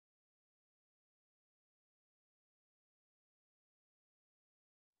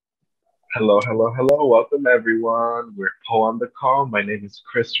Hello, hello, hello. Welcome, everyone. We're Poe on the call. My name is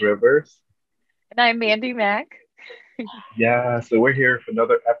Cris Rivers. And I'm Mandy Mac. Yeah, so we're here for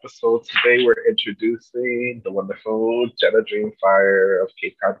another episode. Today, we're introducing the wonderful Jena Dreamfyre of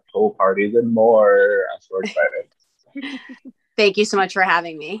Cape Cod Pole parties and more. I'm so excited. Thank you so much for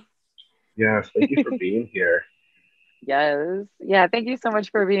having me. Yes, thank you for being here. Yes. Yeah. Thank you so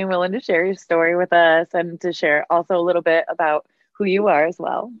much for being willing to share your story with us and to share also a little bit about who you are as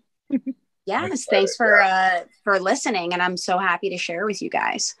well. I'm Yes, excited. thanks Yeah. for listening, and I'm so happy to share with you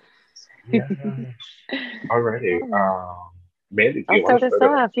guys. Yeah. Alrighty. Oh, Mandy, do I'll you want start to us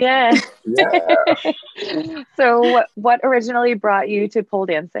start it? off. Yeah. Yeah. So what originally brought you to pole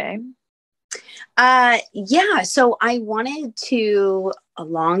dancing? Yeah, so I wanted to a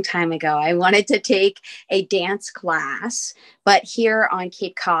long time ago. I wanted to take a dance class, but here on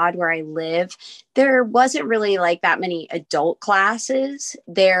Cape Cod where I live, there wasn't really like that many adult classes.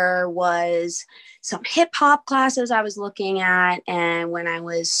 There was some hip hop classes I was looking at, and when I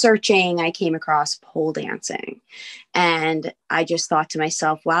was searching, I came across pole dancing. And I just thought to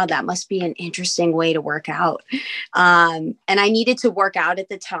myself, wow, that must be an interesting way to work out. And I needed to work out at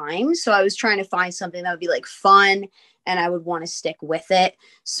the time. So I was trying to find something that would be like fun and I would want to stick with it.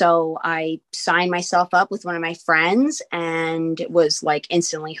 So I signed myself up with one of my friends and was like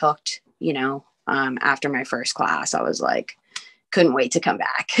instantly hooked, after my first class. I was like, couldn't wait to come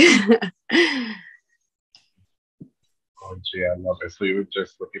back. Oh, gee, I love it. So you were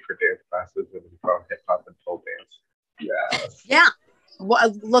just looking for dance classes and you found hip hop and pole dance. Yes. Yeah.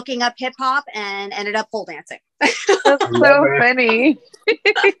 Looking up hip hop and ended up pole dancing. That's I love so it. funny.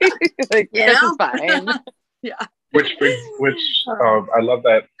 Like You this is know? fine. Yeah. I love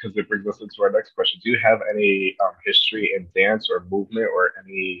that because it brings us into our next question. Do you have any history in dance or movement or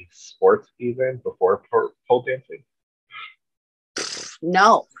any sports even before pole dancing?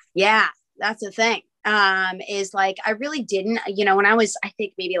 No. Yeah. That's the thing. Is like I really didn't, when I was, I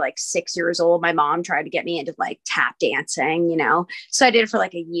think maybe like 6 years old, my mom tried to get me into like tap dancing, so I did it for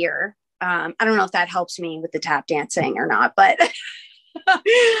like a year. I don't know if that helps me with the tap dancing or not, but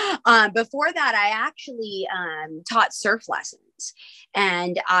before that, I actually taught surf lessons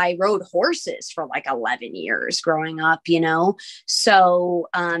and I rode horses for like 11 years growing up, So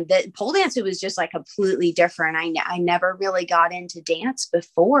the pole dancing was just like completely different. I never really got into dance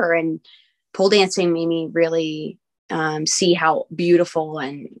before, and pole dancing made me really see how beautiful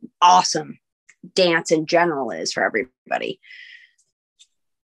and awesome dance in general is for everybody.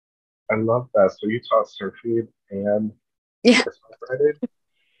 I love that. So you taught surfing and Yeah. horseback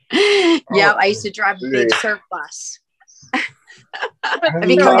riding? Yeah, Oh, I used to drive a big gee. surf bus. I I So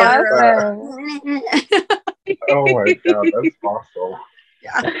become love nervous. that. awesome. Oh my God, that's awesome.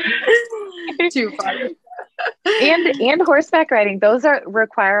 Yeah. Too funny. And horseback riding, those are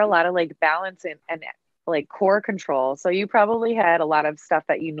require a lot of like balance and like core control. So you probably had a lot of stuff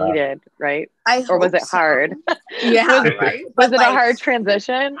that you Uh, needed, right? I Or was hope it so. hard? Yeah, Was right. was But it a like, hard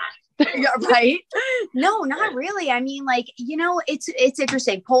transition? yeah, right. No, not really. I mean, like, it's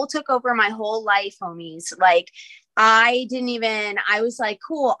interesting. Pole took over my whole life, homies. Like, I was like,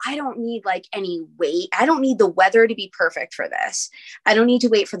 cool, I don't need like any weight. I don't need the weather to be perfect for this. I don't need to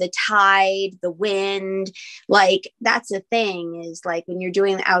wait for the tide, the wind. Like, that's the thing is like when you're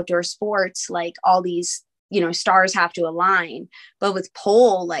doing the outdoor sports, like all these, stars have to align. But with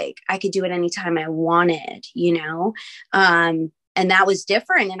pole, like I could do it anytime I wanted, and that was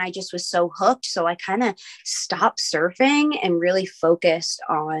different. And I just was so hooked. So I kind of stopped surfing and really focused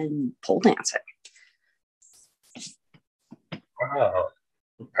on pole dancing. wow.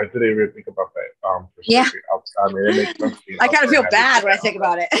 I didn't even think about that. For Yeah. surfing outside. I mean, it makes sense being I kind of outdoor feel and bad having when I think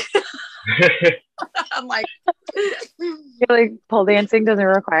about it. it. I'm like, I feel like pole dancing doesn't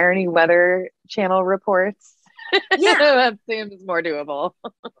require any weather channel reports. yeah, That seems more doable.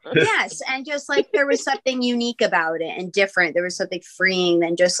 yes. And just like there was something unique about it and different. There was something freeing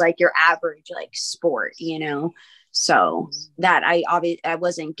than just like your average like sport, So that I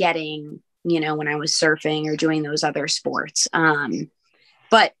wasn't getting, when I was surfing or doing those other sports.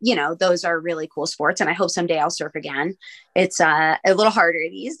 But those are really cool sports, and I hope someday I'll surf again. It's a little harder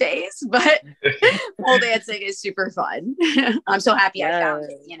these days, but pole dancing is super fun. I'm so happy I found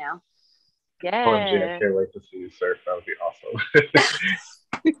Yes. it. OMG, I Yeah. can't wait to see you surf. That would be awesome.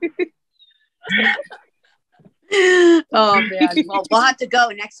 Oh man, well we'll have to go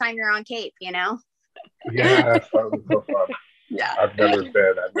next time you're on Cape. Yes, that would be so fun. Yeah. I've never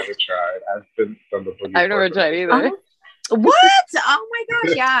been. I've never tried. I've been on the boogie I've never board, but tried I've either. Oh, what? Oh my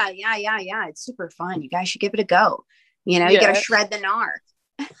gosh, yeah. It's super fun. You guys should give it a go. You gotta Yeah. shred the gnar.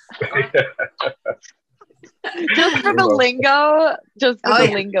 never. Just for the lingo,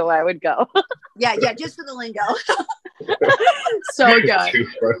 lingo, I would go. Yeah, just for the lingo. So good. Too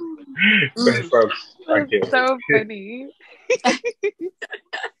fun. That's so funny.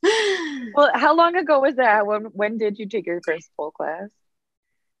 Well, how long ago was that? When did you take your first pole class?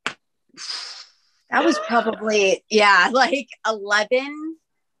 That was probably, like 11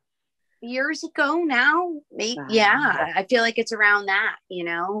 years ago now. Maybe, Wow. yeah, I feel like it's around that,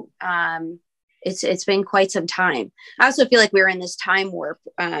 it's been quite some time. I also feel like we were in this time warp,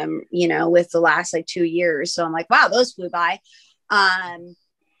 with the last like 2 years. So I'm like, wow, those flew by. 11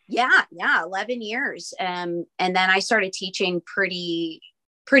 years. And then I started teaching pretty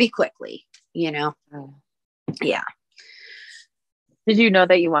quickly, Yeah. Did you know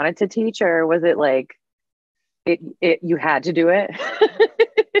that you wanted to teach, or was it like you had to do it?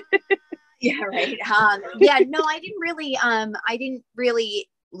 Yeah, right. No, I didn't really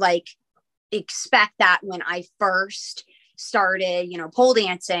like expect that when I first started, pole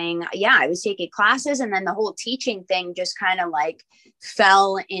dancing. Yeah, I was taking classes, and then the whole teaching thing just kind of like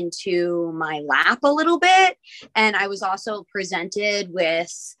fell into my lap a little bit. And I was also presented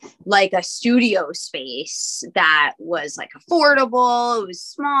with like a studio space that was like affordable. It was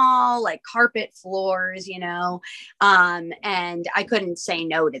small, like carpet floors, and I couldn't say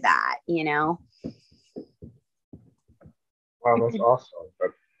no to that. Wow, that's awesome.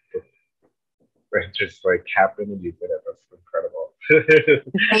 It just like happened and you did it. That's incredible.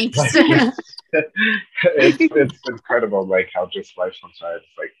 Thanks. It's incredible, like how just life sometimes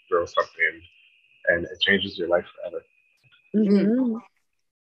like throws something and it changes your life forever. Mm-hmm.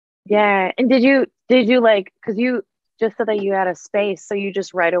 Yeah. And did you like, because you just said that you had a space, so you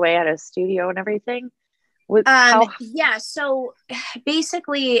just right away had a studio and everything? Yeah, so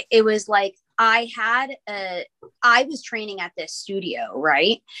basically it was like I was training at this studio,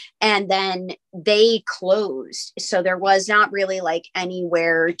 right? And then they closed. So there was not really like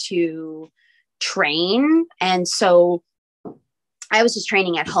anywhere to train. And so I was just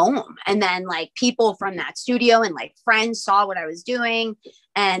training at home. And then like people from that studio and like friends saw what I was doing,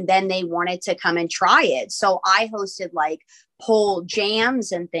 and then they wanted to come and try it. So I hosted like pole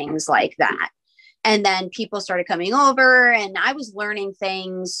jams and things like that. And then people started coming over, and I was learning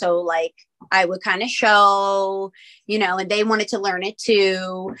things. So like I would kind of show, and they wanted to learn it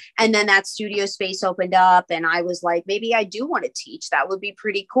too. And then that studio space opened up, and I was like, maybe I do want to teach. That would be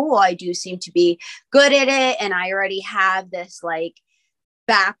pretty cool. I do seem to be good at it. And I already have this like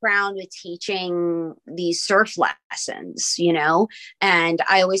background with teaching these surf lessons, and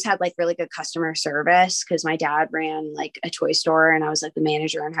I always had like really good customer service because my dad ran like a toy store, and I was like the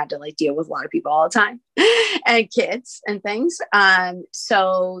manager and had to like deal with a lot of people all the time and kids and things.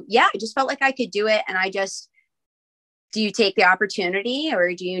 So yeah, I just felt like I could do it. And do you take the opportunity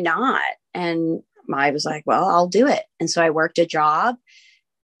or do you not? And I was like, well, I'll do it. And so I worked a job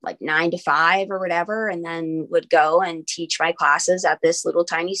like 9 to 5 or whatever, and then would go and teach my classes at this little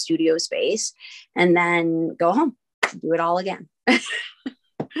tiny studio space, and then go home, do it all again. Wow,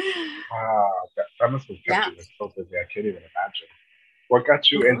 that must have kept you so busy. I can't even imagine. What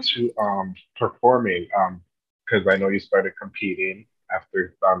got you into performing? Because I know you started competing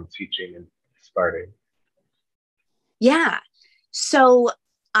after teaching and starting. Yeah. So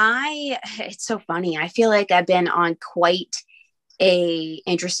it's so funny. I feel like I've been on quite a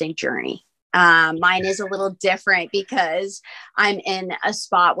interesting journey. Mine is a little different because I'm in a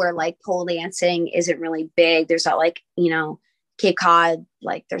spot where like pole dancing isn't really big. There's not like, Cape Cod,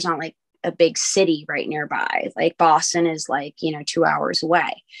 like there's not like a big city right nearby. Like Boston is like, 2 hours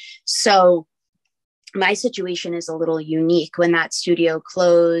away. So my situation is a little unique. When that studio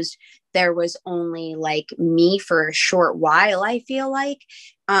closed, there was only like me for a short while, I feel like.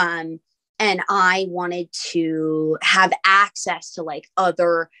 And I wanted to have access to like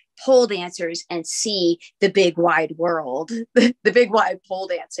other pole dancers and see the big wide world, the big wide pole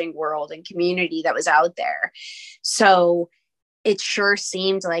dancing world and community that was out there. So it sure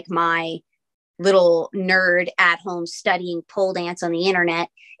seemed like my little nerd at home studying pole dance on the internet,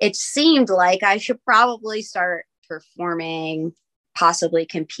 it seemed like I should probably start performing, possibly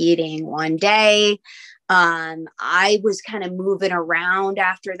competing one day. I was kind of moving around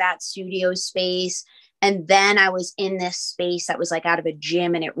after that studio space. And then I was in this space that was like out of a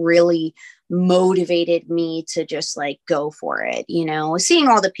gym, and it really motivated me to just like go for it, seeing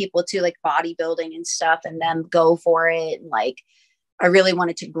all the people too, like bodybuilding and stuff, and them go for it. And like, I really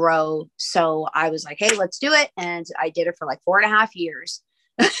wanted to grow. So I was like, hey, let's do it. And I did it for like 4.5 years.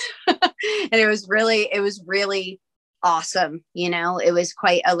 And it was really awesome. It was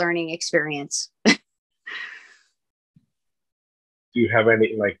quite a learning experience. Do you have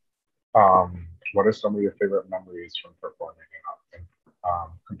any like What are some of your favorite memories from performing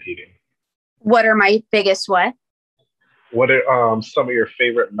and competing? What are my biggest what? What are some of your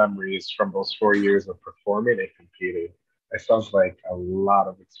favorite memories from those 4 years of performing and competing? It sounds like a lot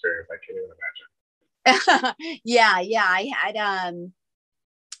of experience. I can't even imagine. Yeah. I had,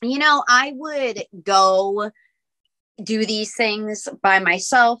 I would go do these things by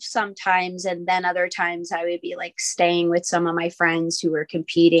myself sometimes. And then other times I would be like staying with some of my friends who were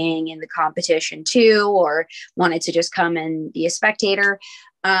competing in the competition too, or wanted to just come and be a spectator.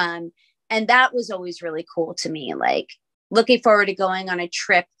 And that was always really cool to me. Like, looking forward to going on a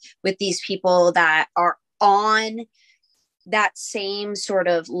trip with these people that are on that same sort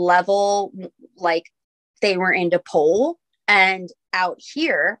of level, like they were into pole. And out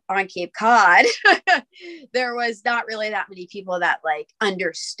here on Cape Cod, there was not really that many people that like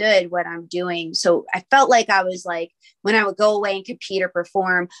understood what I'm doing. So I felt like I was like, when I would go away and compete or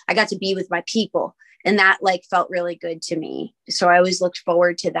perform, I got to be with my people. And that like felt really good to me. So I always looked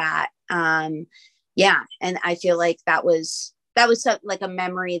forward to that. Yeah. And I feel like that was like a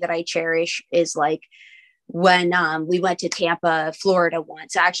memory that I cherish, is like when we went to Tampa, Florida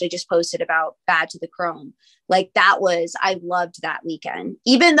once. I actually just posted about Bad to the Chrome. Like I loved that weekend,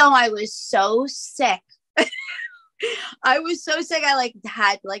 even though I was so sick. I was so sick. I like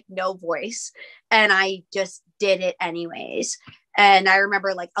had like no voice, and I just did it anyways. And I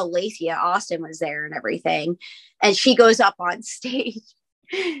remember like Alethea Austin was there and everything. And she goes up on stage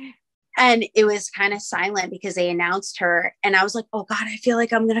and it was kind of silent because they announced her. And I was like, oh God, I feel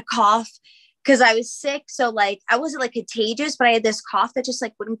like I'm going to cough, because I was sick. So like, I wasn't like contagious, but I had this cough that just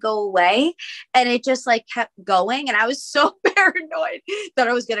like wouldn't go away. And it just like kept going. And I was so paranoid that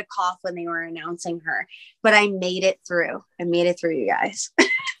I was going to cough when they were announcing her, but I made it through. You guys.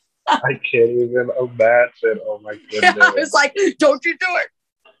 I can't even imagine. Oh my goodness. Yeah, I was like, don't you do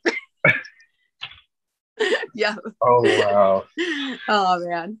it. Yeah. Oh, wow. Oh,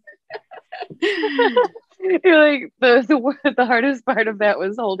 man. You're like, the hardest part of that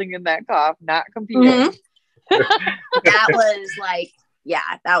was holding in that cough, not competing. Mm-hmm. That was like,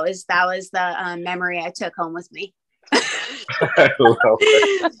 yeah, that was the memory I took home with me. I love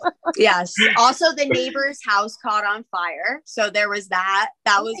it. Yes. Also, the neighbor's house caught on fire. So there was that.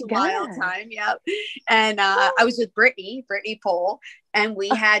 That was a wild time. Yep. And I was with Brittany Pole, and we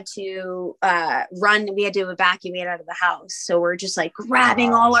had to run. We had to evacuate out of the house. So we're just like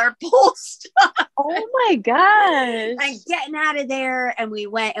grabbing all our pole stuff. Oh my gosh. And getting out of there. And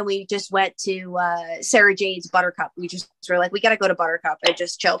we just went to Sarah Jade's Buttercup. We just were like, we got to go to Buttercup and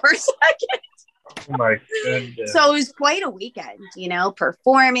just chill for a second. Oh my goodness. So it was quite a weekend,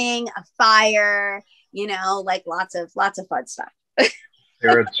 performing, a fire, like lots of fun stuff.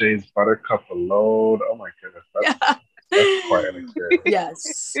 Sarah Jane's Buttercup alone. Oh my goodness. That's quite an experience.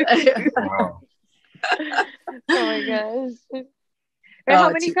 Yes. Wow. Oh my gosh. How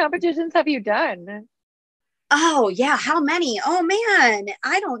many competitions have you done? Oh yeah. How many? Oh man.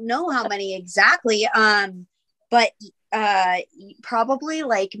 I don't know how many exactly. But probably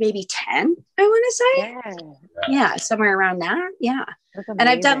like maybe 10, I want to say. Yeah, somewhere around that. Yeah. And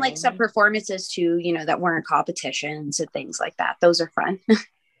I've done like some performances too, that weren't competitions and things like that. Those are fun.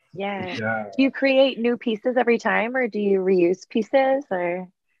 Yeah. Do you create new pieces every time, or do you reuse pieces, or?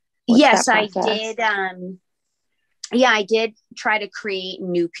 Yes, I did. I did try to create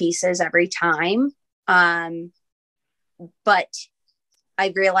new pieces every time. But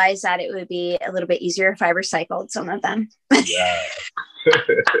I realized that it would be a little bit easier if I recycled some of them. Yeah.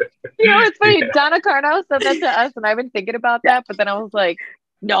 It's funny. Yeah. Donna Carno said that to us, and I've been thinking about that, but then I was like,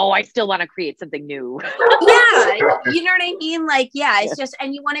 no, I still want to create something new. Yeah. You know what I mean? Like, yeah, it's just,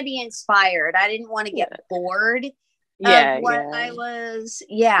 and you want to be inspired. I didn't want to get bored of what I was.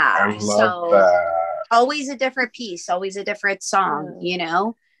 Yeah. I love that. Always a different piece, always a different song,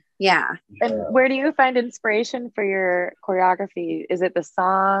 Yeah. And where do you find inspiration for your choreography? Is it the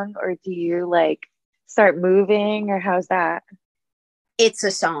song, or do you like start moving, or how's that? It's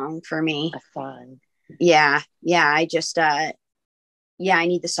a song for me. A song. Yeah. Yeah. I just, I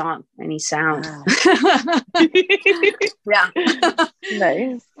need the song. I need sound. Yeah.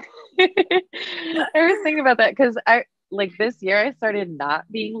 Nice. I was thinking about that because this year I started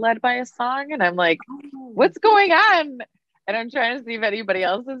not being led by a song, and I'm like, what's going on? And I'm trying to see if anybody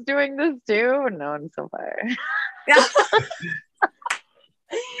else is doing this too. No one so far.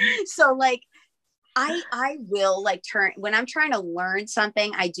 So like, I will like when I'm trying to learn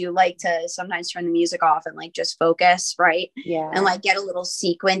something, I do like to sometimes turn the music off and like just focus, right? Yeah. And like get a little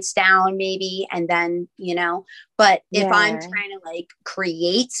sequence down maybe, and then, but if I'm trying to like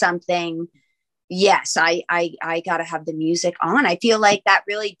create something, yes, I gotta have the music on. I feel like that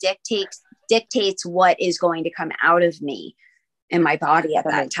really dictates dictates what is going to come out of me in my body at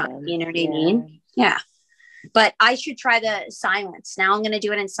that time. Sense. You know what I mean? Yeah. But I should try the silence. Now I'm going to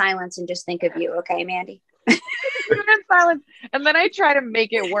do it in silence and just think of you. Okay, Mandy? Do it in silence. And then I try to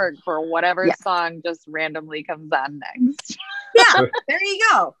make it work for whatever song just randomly comes on next. Yeah, there you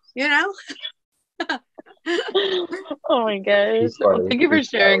go. You know? Oh my gosh. Well, thank you for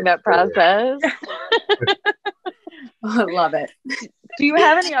sharing that process. I love it. Do you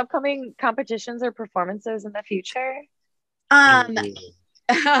have any upcoming competitions or performances in the future? I do not.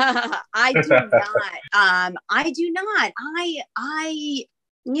 I do not. I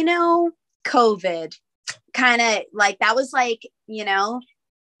you know, COVID kind of like, that was like, you know,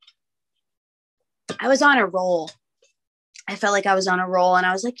 I was on a roll. I felt like I was on a roll, and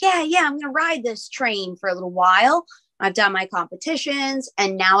I was like, yeah, I'm going to ride this train for a little while. I've done my competitions,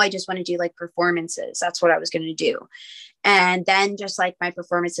 and now I just want to do like performances. That's what I was going to do. And then just like my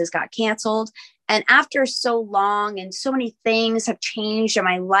performances got canceled. And after so long and so many things have changed in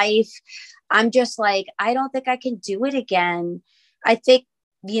my life, I'm just like, I don't think I can do it again. I think,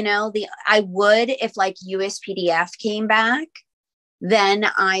 you know, I would, if like USPDF came back, then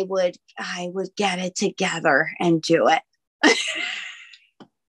I would get it together and do it.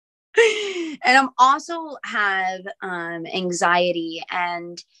 And I'm also have anxiety,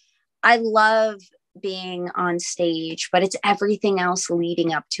 and I love being on stage, but it's everything else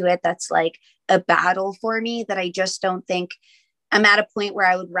leading up to it that's like a battle for me, that I just don't think I'm at a point where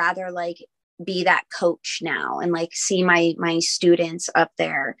I would rather like be that coach now and like see my students up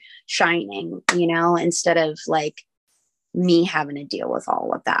there shining, you know, instead of like me having to deal with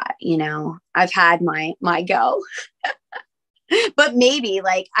all of that. You know, I've had my go. But maybe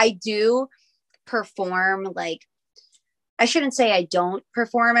like I do perform, like, I shouldn't say I don't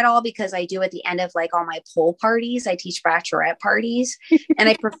perform at all, because I do at the end of like all my pole parties. I teach bachelorette parties and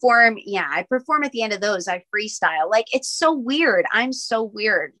I perform. Yeah, I perform at the end of those. I freestyle. Like, it's so weird. I'm so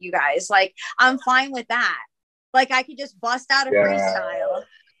weird, you guys. Like, I'm fine with that. Like, I could just bust out a freestyle.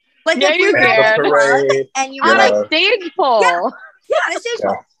 Like, yeah, you can. And you on a stage pole. Yeah, on a stage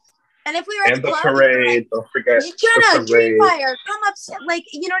pole. And if we were at the club, parade, don't forget Jena Dreamfyre, come up, like,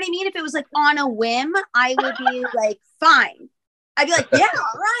 you know what I mean? If it was like on a whim, I would be like, fine. I'd be like, yeah,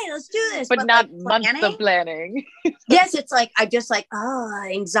 all right, let's do this. But not like, months of planning. Yes, it's like, I'm just like,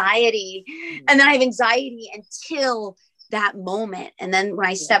 anxiety. And then I have anxiety until that moment. And then when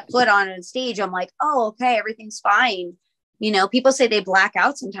I step foot on stage, I'm like, oh, okay, everything's fine. You know, people say they black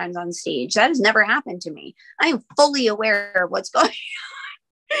out sometimes on stage. That has never happened to me. I am fully aware of what's going on.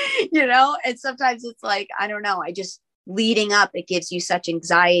 You know, and sometimes it's like, I don't know, I just leading up, it gives you such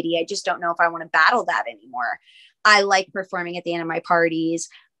anxiety. I just don't know if I want to battle that anymore. I like performing at the end of my parties.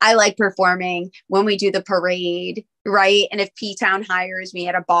 I like performing when we do the parade, right? And if P-Town hires me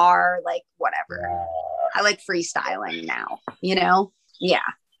at a bar, like whatever. I like freestyling now, you know? Yeah.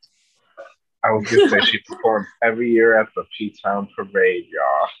 I was going to say she performs every year at the P-Town parade,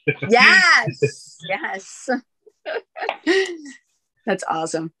 y'all. Yes. Yes. That's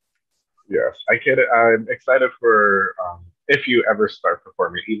awesome. Yes, I get it. I'm excited for if you ever start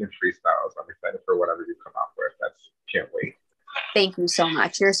performing, even freestyles. I'm excited for whatever you come out with. Can't wait. Thank you so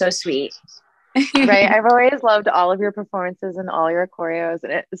much. You're so sweet. Right. I've always loved all of your performances and all your choreos,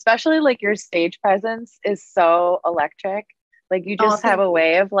 and especially like your stage presence is so electric. Like, you just have a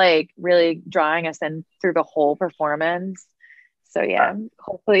way of like really drawing us in through the whole performance. So yeah,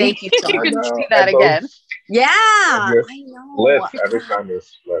 hopefully thank you so you can much. do that again. Yeah, I know. Every time is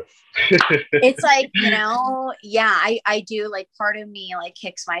splits. It's like, you know, yeah, I do, like, part of me like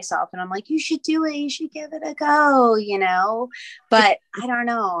kicks myself and I'm like, you should do it. You should give it a go, you know, but I don't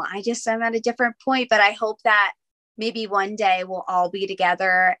know. I'm at a different point, but I hope that maybe one day we'll all be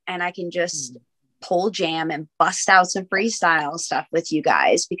together and I can just pole jam and bust out some freestyle stuff with you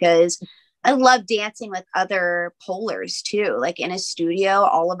guys, because I love dancing with other polers too. Like in a studio,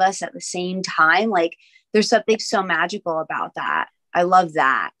 all of us at the same time, like there's something so magical about that. I love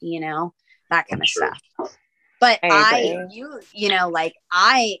that, you know, that kind of stuff. But you know, like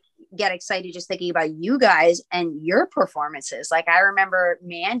I get excited just thinking about you guys and your performances. Like I remember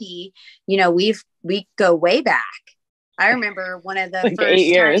Mandy, you know, we go way back. I remember one of the like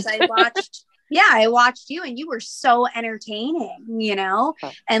first times I watched. Yeah, I watched you and you were so entertaining, you know,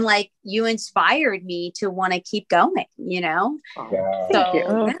 and like you inspired me to want to keep going, you know. Yeah.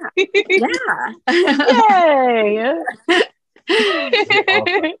 So yeah. Yay.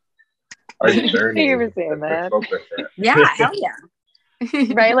 Awesome. Our journey. Thank you for saying that. So different. Yeah, hell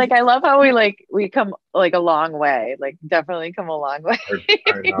yeah. Right, like I love how we come like a long way, like definitely come a long way.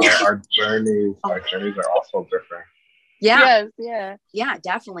 I know our journeys are also different. Yeah. Yes, Yeah,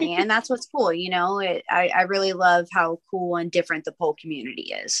 definitely. And that's what's cool. You know, I really love how cool and different the pole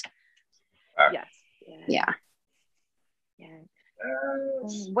community is. yes. Yeah.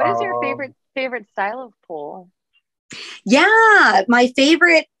 What is your favorite style of pole? Yeah, my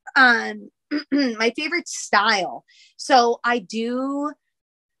favorite my favorite style. So I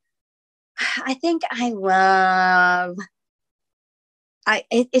think I love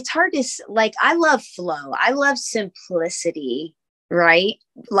it's hard to like, I love flow. I love simplicity, right?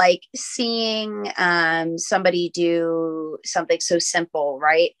 Like seeing somebody do something so simple,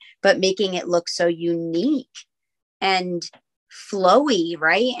 right? But making it look so unique and flowy,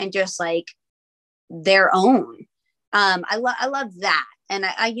 right? And just like their own. I love that. And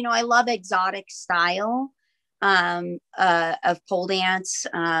I you know, I love exotic style of pole dance.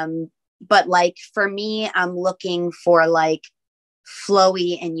 But like for me, I'm looking for like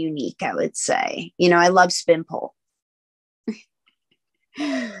flowy and unique, I would say. You know, I love spin pole.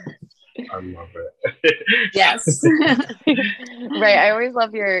 I love it. Yes. Right. I always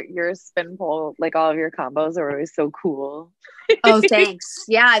love your spin pole. Like all of your combos are always so cool. Oh, thanks.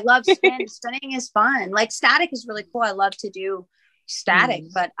 Yeah, I love spinning is fun. Like static is really cool. I love to do static,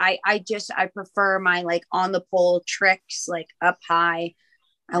 but I prefer my like on the pole tricks, like up high.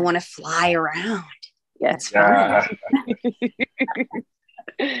 I want to fly around. Yes. Yeah.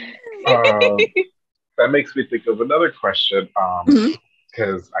 That makes me think of another question.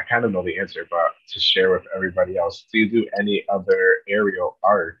 Because I kind of know the answer, but to share with everybody else, do you do any other aerial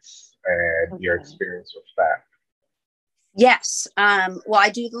arts and your experience with that? Yes. Well, I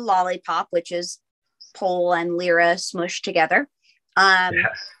do the LollyPop, which is pole and lyra smushed together. Yes.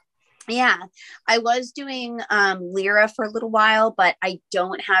 Yeah, I was doing lyra for a little while, but I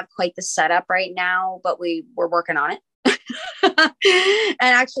don't have quite the setup right now, but we're working on it. And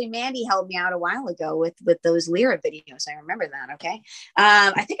actually Mandy helped me out a while ago with those lyra videos. I remember that. Okay.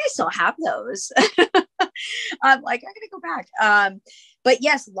 I think I still have those. I'm like, I gotta go back. But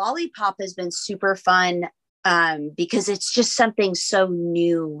yes, LollyPop has been super fun because it's just something so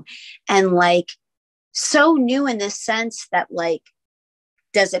new, and like so new in the sense that like,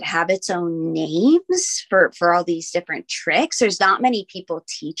 does it have its own names for all these different tricks? There's not many people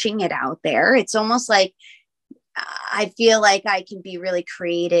teaching it out there. It's almost like I feel like I can be really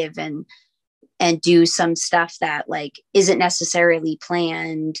creative and do some stuff that like isn't necessarily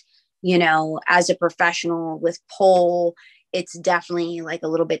planned, you know. As a professional with pole, it's definitely like a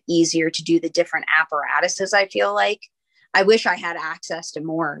little bit easier to do the different apparatuses. I feel like I wish I had access to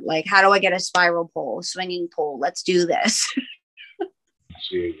more. Like, how do I get a spiral pole, swinging pole? Let's do this.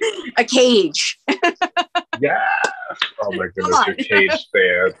 A cage. Yes. Oh my goodness, your cage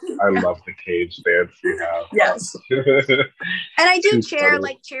stance. I love the cage stance you have. Yes. And I do chair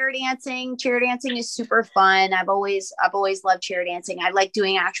dancing. Chair dancing is super fun. I've always loved chair dancing. I like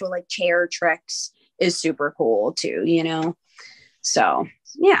doing actual like chair tricks is super cool too, you know. So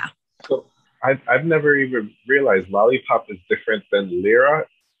yeah. So I've never even realized LollyPop is different than lyra.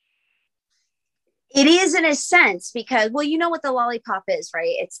 It is in a sense because, well, you know what the LollyPop is,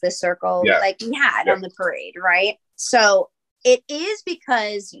 right? It's the circle like we had on the parade, right? So it is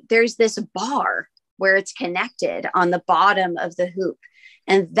because there's this bar where it's connected on the bottom of the hoop.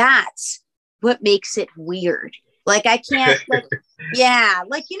 And that's what makes it weird. Like I can't, like, yeah,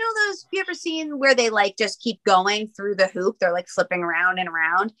 like, you know, those, you ever seen where they like just keep going through the hoop? They're like flipping around and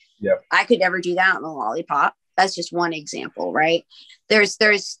around. Yep. I could never do that on the LollyPop. That's just one example, right? There's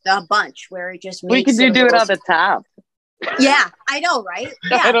a bunch where it just makes we could do it on the top. Yeah, I know, right?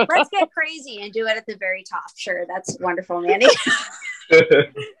 Yeah, let's get crazy and do it at the very top. Sure, that's wonderful, Mandy.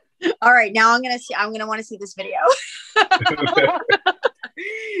 All right, now I'm gonna want to see this video.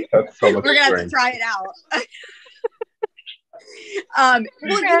 That's so much We're gonna have to try it out. Well,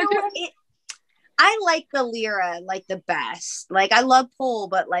 you know, I like the lyra like the best. Like I love pole,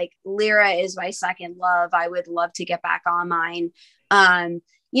 but like lyra is my second love. I would love to get back on mine.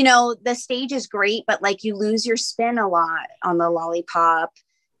 You know, the stage is great, but like you lose your spin a lot on the LollyPop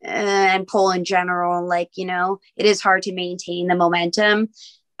and pole in general. Like, you know, it is hard to maintain the momentum.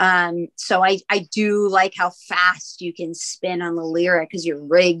 So I do like how fast you can spin on the lyra because you're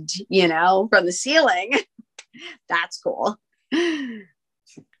rigged, you know, from the ceiling. That's cool.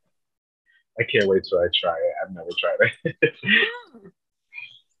 I can't wait till I try it. I've never tried it.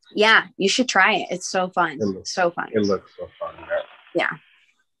 Yeah, you should try it. It's so fun. So fun. It looks so fun. Yeah.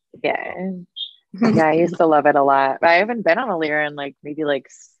 Yeah, I used to love it a lot. I haven't been on a lyra in like maybe like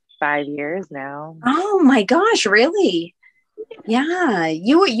 5 years now. Oh my gosh, really? Yeah,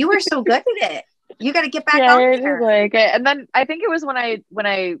 you were so good at it. You got to get back on there. Like it. And then I think it was when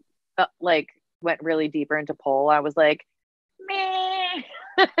I like went really deeper into pole. I was like, meh.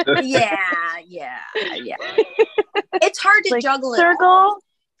 Yeah. It's hard to Like juggle it circle, all.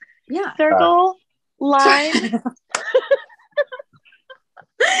 Yeah. circle, line.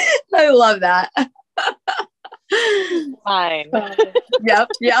 I love that. Line. Yep.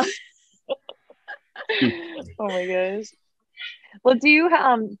 Oh my gosh. Well, do you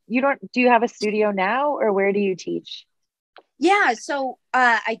do you have a studio now, or where do you teach? Yeah, so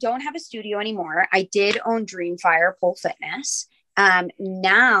I don't have a studio anymore. I did own DreamFyre Pole Fitness.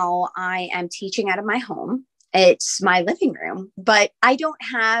 Now I am teaching out of my home. It's my living room, but I don't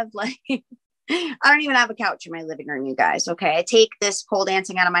have like, I don't even have a couch in my living room, you guys. Okay. I take this pole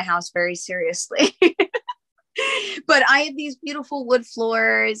dancing out of my house very seriously. But I have these beautiful wood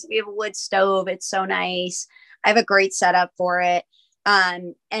floors. We have a wood stove. It's so nice. I have a great setup for it.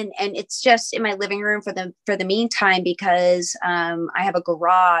 And it's just in my living room for the meantime, because I have a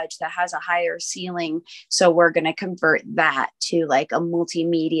garage that has a higher ceiling. So we're going to convert that to like a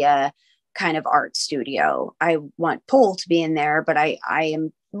multimedia kind of art studio. I want pole to be in there, but I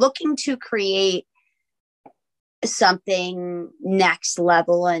am looking to create something next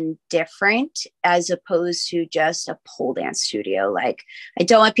level and different, as opposed to just a pole dance studio. Like, I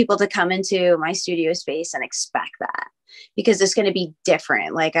don't want people to come into my studio space and expect that, because it's going to be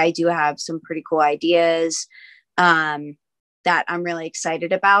different. Like, I do have some pretty cool ideas that I'm really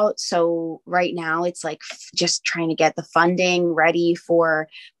excited about. So right now it's like just trying to get the funding ready for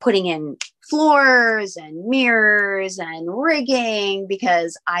putting in floors and mirrors and rigging,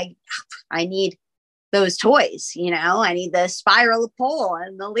 because I need those toys, I need the spiral pole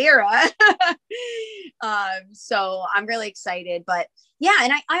and the Lyra. So I'm really excited, but yeah.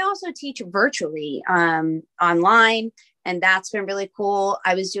 And I also teach virtually, online, and that's been really cool.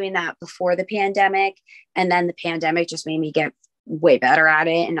 I was doing that before the pandemic, and then the pandemic just made me get way better at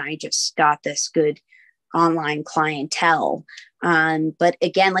it. And I just got this good online clientele. But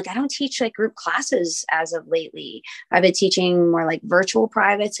again, like, I don't teach like group classes as of lately. I've been teaching more like virtual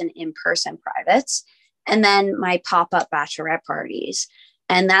privates and in-person privates, and then my pop-up bachelorette parties.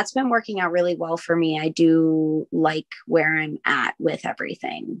 And that's been working out really well for me. I do like where I'm at with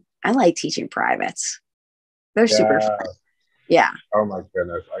everything. I like teaching privates. They're super fun. Yeah. Oh my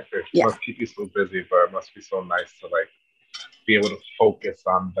goodness. It must keep you so busy, but it must be so nice to like be able to focus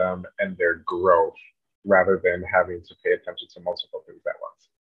on them and their growth rather than having to pay attention to multiple things at once.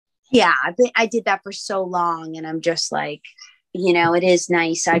 Yeah. I did that for so long, and I'm just like, it is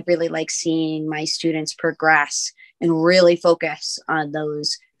nice. I really like seeing my students progress and really focus on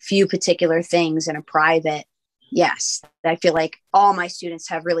those few particular things in a private. Yes. I feel like all my students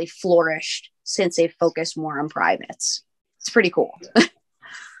have really flourished since they've focused more on privates. It's pretty cool.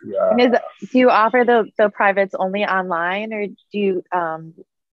 Yeah. And do you offer the privates only online, or do you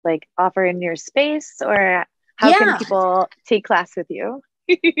like offer in your space, or how can people take class with you?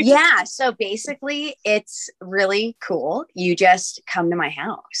 Yeah. So basically it's really cool. You just come to my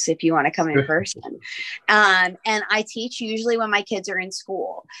house if you want to come in person. And I teach usually when my kids are in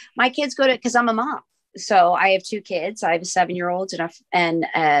school. My kids cause I'm a mom. So I have two kids. I have a 7-year-old and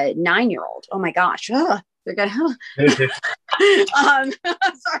a 9-year-old. Oh my gosh. They're gonna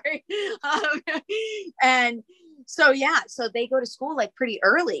sorry. And so so they go to school like pretty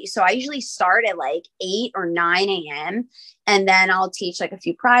early. So I usually start at like 8 or 9 a.m. and then I'll teach like a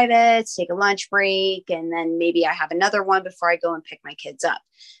few privates, take a lunch break, and then maybe I have another one before I go and pick my kids up.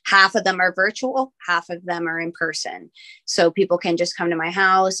 Half of them are virtual, half of them are in person. So people can just come to my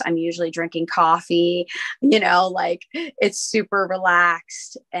house. I'm usually drinking coffee, like it's super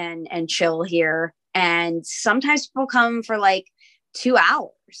relaxed and chill here. And sometimes people come for like 2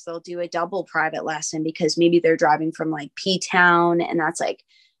 hours. They'll do a double private lesson because maybe they're driving from like P-Town, and that's like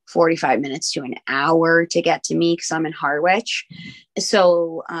 45 minutes to an hour to get to me because I'm in Harwich.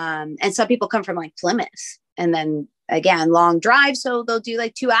 So, and some people come from like Plymouth, and then again, long drive. So they'll do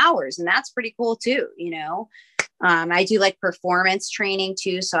like 2 hours, and that's pretty cool too. I do like performance training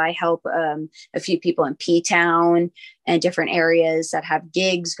too. So I help a few people in P-Town and different areas that have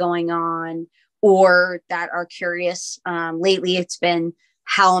gigs going on, or that are curious. Lately, it's been,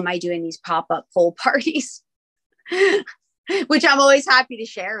 how am I doing these pop-up pole parties? Which I'm always happy to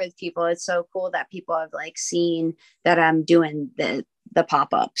share with people. It's so cool that people have like seen that I'm doing the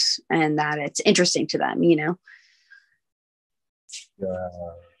pop-ups and that it's interesting to them, Yeah.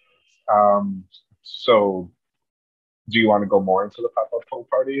 So do you want to go more into the pop-up pole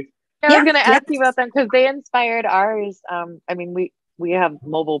parties? I was going to ask you about them because they inspired ours. I mean, we have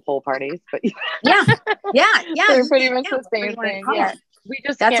mobile pole parties, but yeah. They're pretty much the same thing. Yeah. We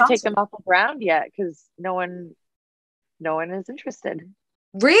just can't take them off the ground yet because no one is interested.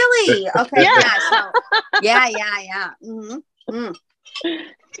 Really? Okay. Yeah. So, yeah. Mm-hmm. Mm.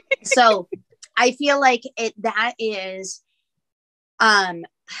 So I feel like that is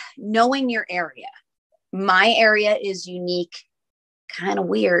knowing your area. My area is unique, kind of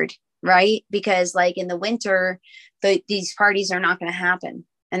weird, right? Because like in the winter, these parties are not going to happen.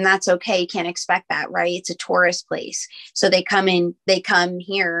 And that's okay. You can't expect that, right? It's a tourist place. So they come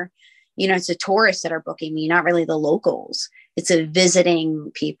here, you know, it's the tourists that are booking me, not really the locals. It's a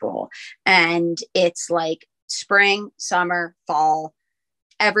visiting people. And it's like spring, summer, fall.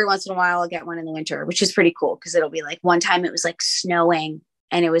 Every once in a while I'll get one in the winter, which is pretty cool because it'll be like one time it was like snowing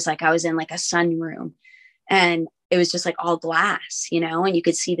and it was like I was in like a sunroom and it was just like all glass, you know, and you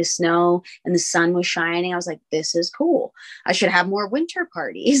could see the snow and the sun was shining. I was like, this is cool. I should have more winter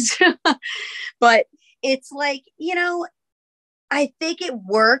parties. But it's like, you know, I think it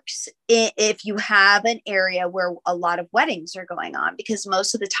works if you have an area where a lot of weddings are going on, because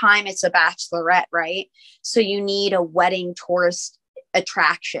most of the time it's a bachelorette, right? So you need a wedding tourist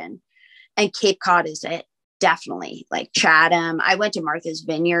attraction, and Cape Cod is it, definitely. Like Chatham. I went to Martha's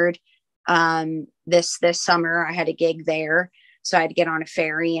Vineyard this summer. I had a gig there, so I had to get on a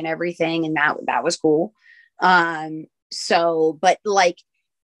ferry and everything, and that was cool. So, but like,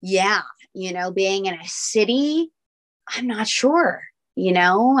 yeah, you know, being in a city, I'm not sure, you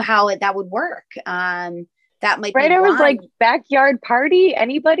know, how that would work. That might right. be I was why. like, backyard party,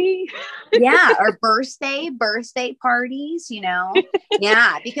 anybody? Yeah, or birthday parties, you know.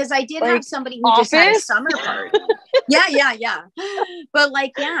 Yeah, because I did like have somebody who just had a summer party. Yeah. But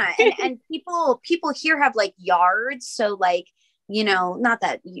like, yeah, and people here have like yards, so like, you know, not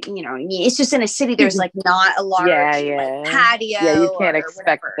that, you know, it's just in a city there's like not a large like, patio. Yeah, you can't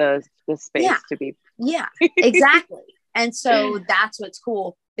expect the space to be. Yeah, exactly. And so that's what's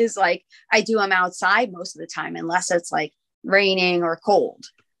cool is like I do them outside most of the time, unless it's like raining or cold.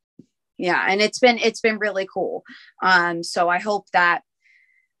 Yeah, and it's been really cool. So I hope that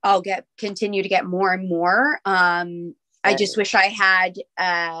I'll continue to get more and more. I just wish I had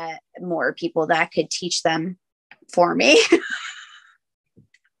more people that could teach them for me.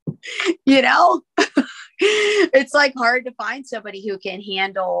 You know, it's like hard to find somebody who can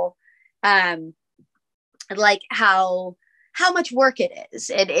handle like how much work it is.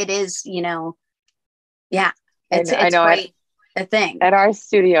 It is, you know, yeah, it's quite a thing. At our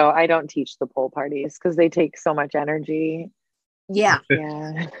studio, I don't teach the pole parties because they take so much energy. Yeah.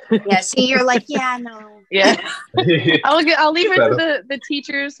 See, you're like, yeah, no. Yeah. I'll leave it to the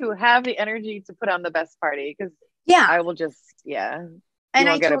teachers who have the energy to put on the best party, because I will just and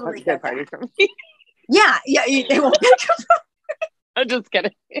I get totally a good party that. from me. Yeah, they won't get I'm just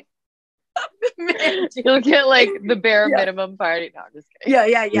kidding. You'll get like the bare minimum party. No, I'm just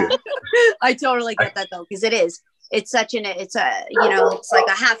kidding. Yeah. I totally get that though, because it's a you know, it's like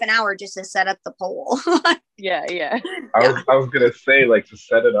a half an hour just to set up the pole. Yeah. I was gonna say, like, to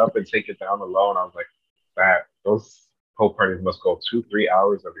set it up and take it down alone, I was like, those pole parties must go 2-3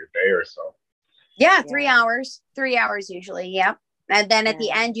 hours of your day or so. Yeah, 3 hours usually. Yep. And then at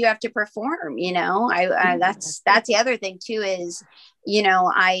the end you have to perform, you know. I that's the other thing too, is, you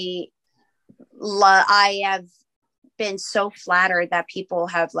know, I have been so flattered that people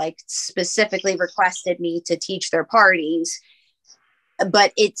have like specifically requested me to teach their parties,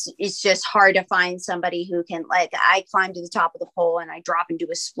 but it's just hard to find somebody who can, like, I climb to the top of the pole and I drop into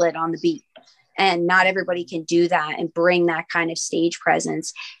a split on the beat, and not everybody can do that and bring that kind of stage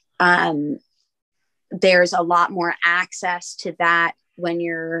presence. There's a lot more access to that when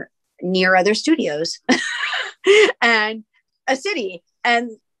you're near other studios and a city,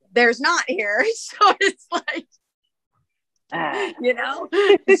 and there's not here. So it's like, you know,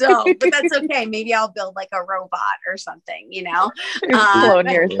 so, but that's okay. Maybe I'll build like a robot or something, you know. Clone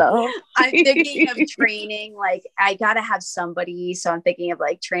yourself. I'm thinking of training, like I gotta have somebody, so I'm thinking of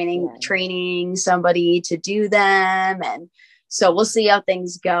like training somebody to do them. And so we'll see how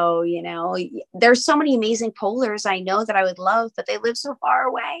things go, you know. There's so many amazing polers I know that I would love, but they live so far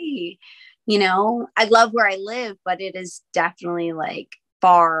away, you know. I love where I live, but it is definitely like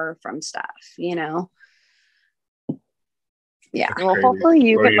far from stuff, you know. Yeah. Well, hopefully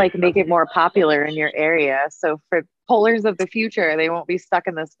you can like make it more popular in your area, so for polers of the future, they won't be stuck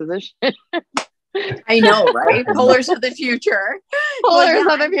in this position. I know, right? Polers of the future.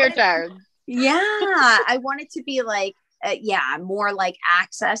 Polers of the future. Yeah, I want it to be like, more like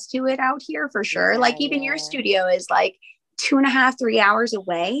access to it out here for sure. Like even your studio is like 2.5-3 hours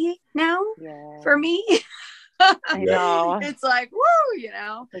away now for me. I know. It's like, woo, you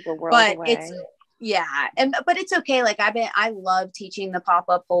know, like a world but away. Yeah. But it's okay. Like I love teaching the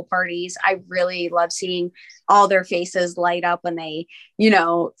pop-up pole parties. I really love seeing all their faces light up when they,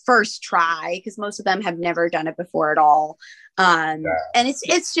 first try, because most of them have never done it before at all. And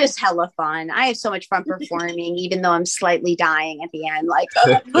it's just hella fun. I have so much fun performing, even though I'm slightly dying at the end, like,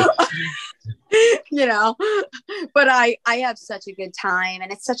 but I have such a good time,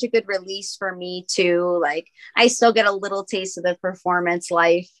 and it's such a good release for me too. Like, I still get a little taste of the performance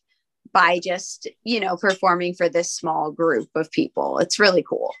life by just, performing for this small group of people. It's really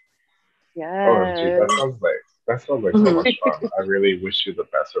cool. Yeah. Oh, gee, that sounds like so much fun. I really wish you the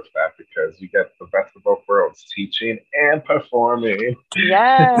best with that, because you get the best of both worlds, teaching and performing.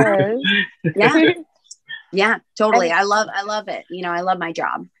 Yes. Yeah. Yeah, totally. I love it. I love my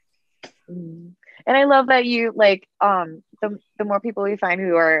job. And I love that you like, the more people we find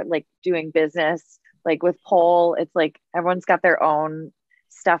who are like doing business, like with pole, it's like everyone's got their own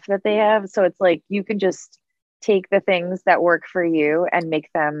stuff that they have. So it's like, you can just take the things that work for you and make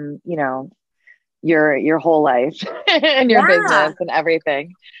them, your whole life and your business and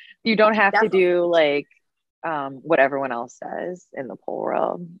everything. You don't have to do like what everyone else does in the pole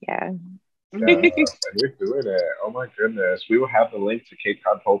world. Yeah. Yeah, and you're doing it. Oh my goodness. We will have the link to Cape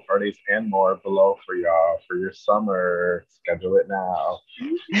Cod pole parties and more below for y'all for your summer. Schedule it now.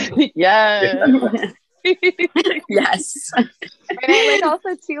 Yes. Yes. And I like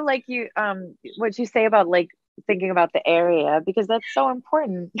also too, like you what you say about like thinking about the area, because that's so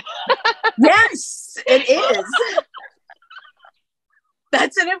important. Yes, it is.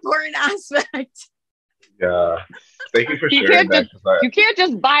 That's an important aspect. Yeah. Thank you for sharing that. You can't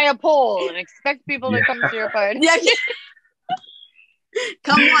just buy a pole and expect people to come to your party. Yeah.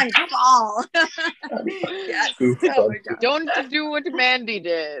 Come on, fall. Yes. Oh, don't do what Mandy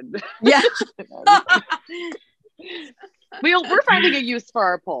did. Yeah. We're finding a use for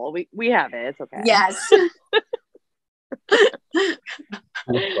our pole. We have it. It's okay. Yes.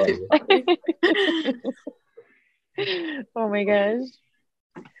 Oh my gosh.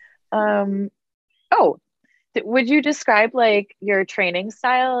 Would you describe like your training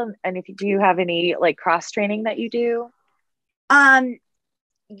style, and do you have any like cross training that you do?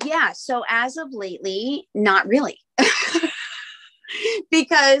 Yeah, so as of lately, not really.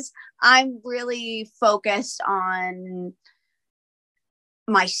 Because I'm really focused on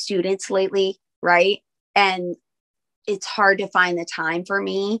my students lately, right? And it's hard to find the time for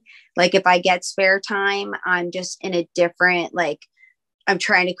me. Like, if I get spare time, I'm just in a different, like, I'm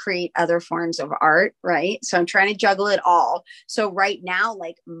trying to create other forms of art, right? So I'm trying to juggle it all. So right now,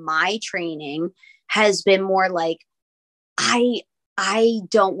 like, my training has been more like, I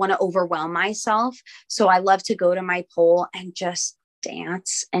don't want to overwhelm myself. So I love to go to my pole and just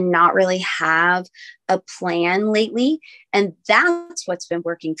dance and not really have a plan lately. And that's what's been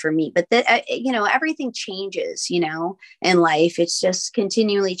working for me. But everything changes, in life. It's just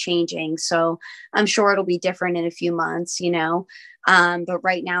continually changing. So I'm sure it'll be different in a few months, but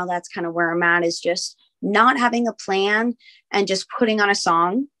right now that's kind of where I'm at, is just not having a plan and just putting on a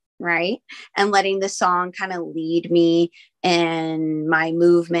song, right? And letting the song kind of lead me in my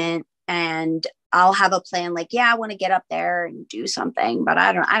movement. And I'll have a plan, like, yeah, I want to get up there and do something, but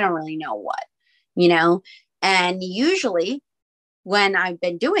I don't really know what, and usually when I've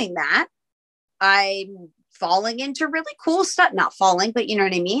been doing that, I'm falling into really cool stuff, not falling, but you know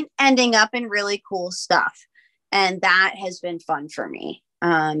what I mean? Ending up in really cool stuff. And that has been fun for me.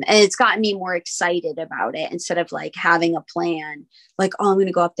 And it's gotten me more excited about it, instead of like having a plan, like, oh, I'm going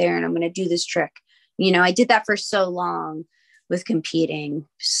to go up there and I'm going to do this trick. I did that for so long with competing,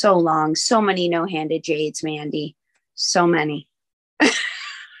 so long, so many no-handed jades, Mandy, so many.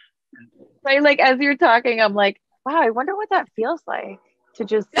 Right, like as you're talking, I'm like, wow, I wonder what that feels like to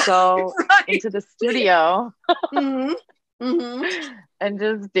just go right into the studio mm-hmm. Mm-hmm. and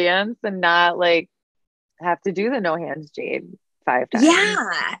just dance and not like have to do the no hands jade 5 times.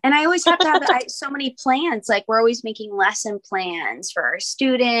 Yeah. And I always have to have so many plans. Like, we're always making lesson plans for our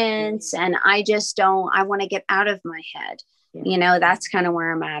students. And I want to get out of my head. Yeah. That's kind of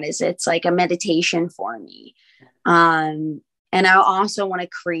where I'm at, is it's like a meditation for me. And I also want to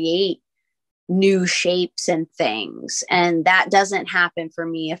create new shapes and things. And that doesn't happen for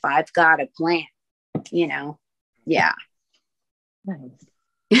me if I've got a plan, Yeah. Nice.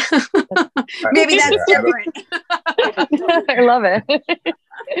 Maybe that's different. I love it.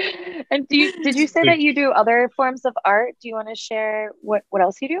 And did you say that you do other forms of art? Do you want to share what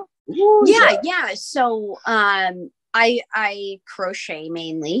else you do? Ooh, yeah. So I crochet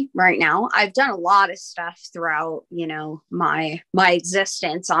mainly right now. I've done a lot of stuff throughout, my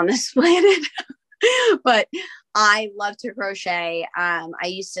existence on this planet. But I love to crochet. I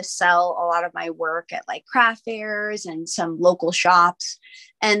used to sell a lot of my work at like craft fairs and some local shops.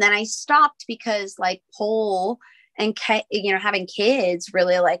 And then I stopped because like pole and, having kids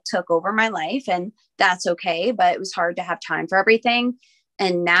really like took over my life, and that's okay. But it was hard to have time for everything.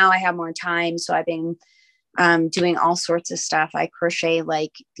 And now I have more time. So I've been doing all sorts of stuff. I crochet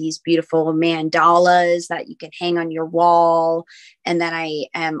like these beautiful mandalas that you can hang on your wall. And then I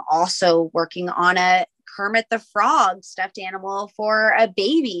am also working on a Kermit the Frog stuffed animal for a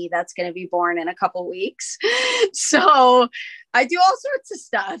baby that's going to be born in a couple weeks. So I do all sorts of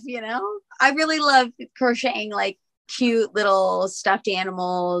stuff, I really love crocheting like cute little stuffed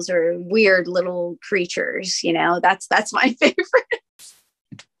animals or weird little creatures, that's my favorite.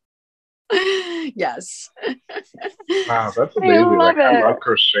 Yes. Wow, that's amazing. I love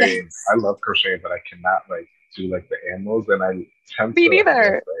crocheting. Thanks. I love crocheting, but I cannot like do like the animals, and I tend Me to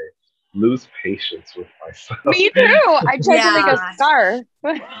neither. lose patience with myself. Me too. I tried to make a scarf.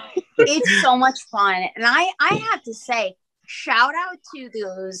 It's so much fun. And I have to say, shout out to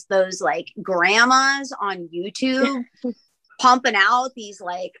those like grandmas on YouTube pumping out these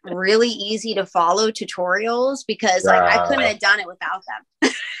like really easy to follow tutorials, because like I couldn't have done it without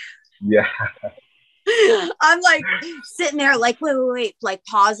them. Yeah. I'm like sitting there like, wait, like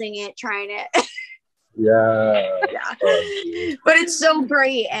pausing it, trying it. Yeah. But it's so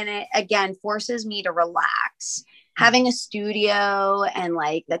great. And it, again, forces me to relax. Having a studio and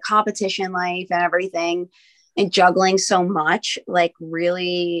like the competition life and everything and juggling so much, like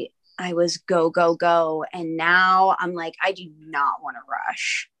really, I was go, go, go. And now I'm like, I do not want to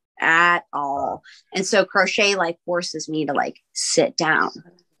rush at all. And so crochet like forces me to like sit down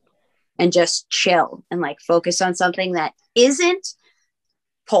and just chill and like focus on something that isn't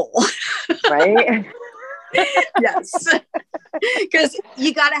pole. Right? Yes. Because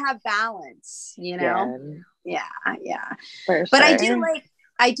you got to have balance, Yeah. For but sure.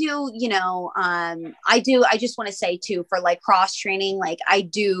 I just want to say too, for like cross training, like I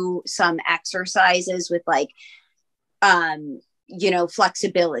do some exercises with like,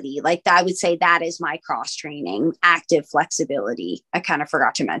 flexibility. Like I would say that is my cross training, active flexibility. I kind of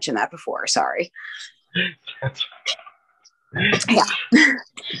forgot to mention that before. Sorry. Yeah.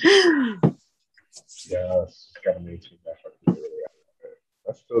 Yes, gotta maintain that flexibility.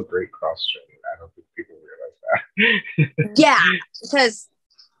 That's still great cross training. I don't think people realize that. Yeah, because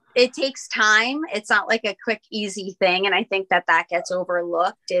it takes time. It's not like a quick, easy thing. And I think that gets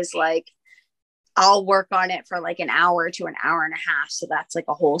overlooked, is like, I'll work on it for like an hour to an hour and a half. So that's like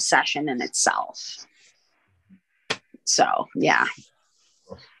a whole session in itself. So, yeah.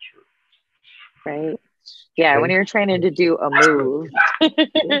 Right. Yeah, when you're training to do a move,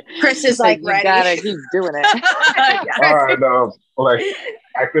 Chris is like ready. You gotta keep doing it. No, like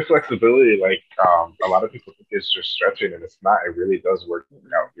active flexibility, like a lot of people think it's just stretching, and it's not. It really does work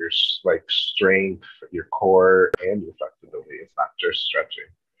out your like strength, your core, and your flexibility. It's not just stretching.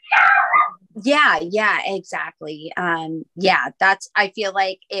 Yeah, exactly. I feel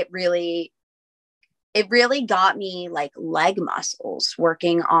like it really got me like leg muscles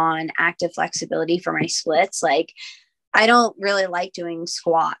working on active flexibility for my splits. Like I don't really like doing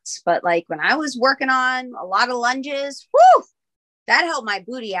squats, but like when I was working on a lot of lunges, whoo, that helped my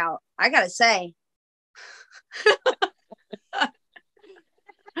booty out, I gotta say.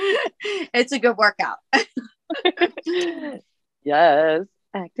 It's a good workout. Yes.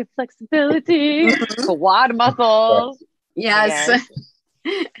 Active flexibility, quad muscles. Yes.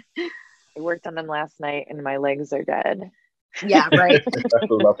 I worked on them last night and my legs are dead. Yeah, right.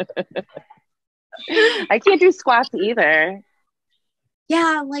 I can't do squats either.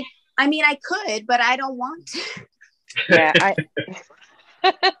 Yeah, like, I mean, I could, but I don't want to. Yeah,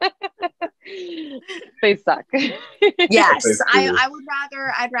 they suck. Yes,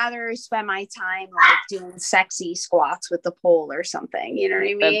 I'd rather spend my time like doing sexy squats with the pole or something. You know what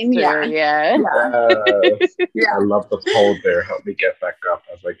I mean? Yeah. Yeah. I love the pole there. Help me get back up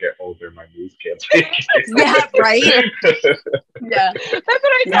as I get older. My knees can't take it. Yeah, right. Yeah, that's what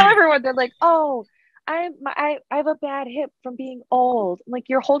I tell everyone. They're like, "Oh, I have a bad hip from being old." I'm like,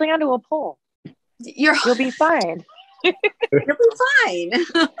 you're holding onto a pole. You'll be fine. You'll be fine.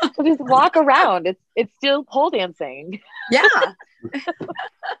 Just walk around. It's still pole dancing. Yeah.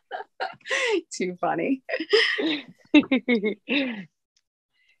 Too funny.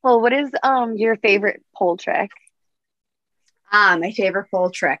 Well, what is your favorite pole trick? My favorite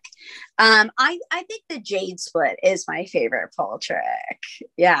pole trick. I think the jade split is my favorite pole trick.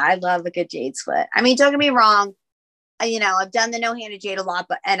 Yeah, I love a good jade split. I mean, don't get me wrong. I've done the no-handed jade a lot,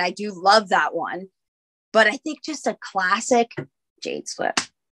 and I do love that one. But I think just a classic jade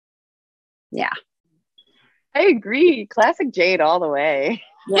split. Yeah. I agree. Classic Jade all the way.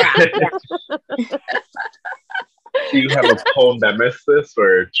 Yeah. Do you have a pole nemesis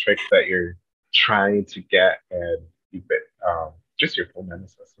or a trick that you're trying to get and keep it? Just your pole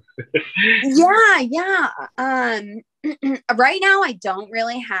nemesis. Yeah. Right now I don't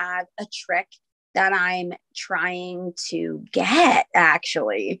really have a trick that I'm trying to get,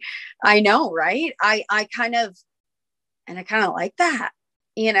 actually. I know, right? I kind of like that,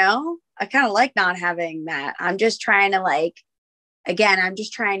 I kind of like not having that. I'm just trying to I'm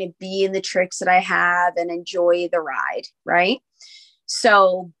just trying to be in the tricks that I have and enjoy the ride, right?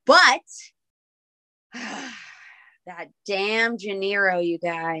 So, but that damn Janeiro, you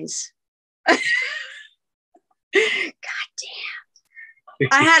guys. God damn.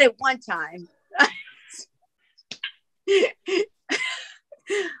 I had it one time.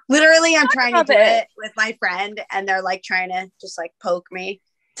 Literally, I'm trying to do it with my friend, and they're like trying to just like poke me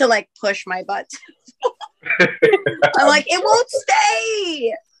to like push my butt. I'm like, it won't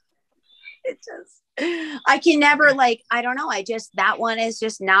stay. It just, I can never I don't know. That one is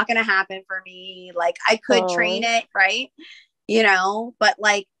just not going to happen for me. Like I could train it, right? But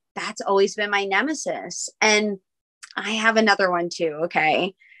that's always been my nemesis. And I have another one too.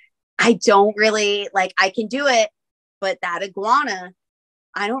 Okay. I don't really I can do it, but that iguana,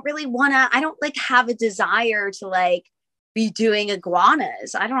 I don't really want to, I don't have a desire to be doing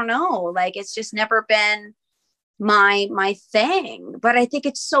iguanas. I don't know. It's just never been my thing, but I think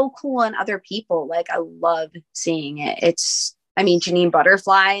it's so cool in other people. I love seeing it. Janine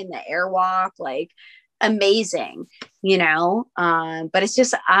Butterfly and the airwalk, amazing, but it's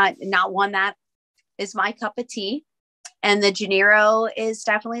just not one that is my cup of tea. And the Janeiro is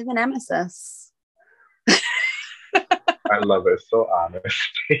definitely the nemesis. I love it. So honest.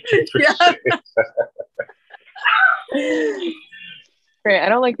 Yeah. Great. I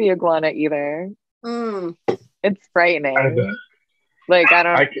don't like the iguana either. It's frightening. I don't know.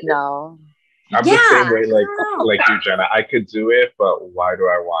 I'm the same way, like you, Jenna. I could do it, but why do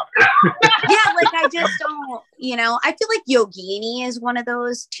I want it? Yeah, I just don't, I feel like Yogini is one of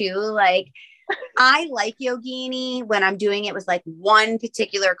those too. I like Yogini when I'm doing it with one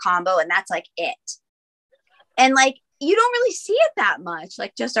particular combo, and that's it. And you don't really see it that much,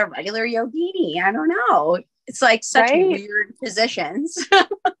 just a regular Yogini. I don't know. It's such weird positions.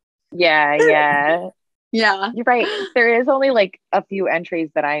 Yeah. Yeah. You're right. There is only a few entries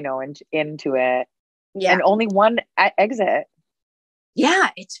that I know into it. Yeah. And only one exit. Yeah.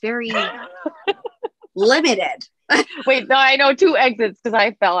 It's very limited. Wait, no, I know 2 exits because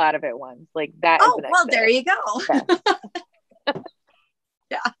I fell out of it once. That. Oh, well, there you go.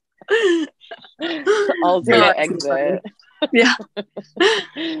 Yeah. Alternate exit. Yeah.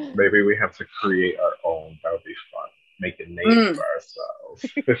 Maybe we have to create our own. That would be fun. Make a name for ourselves.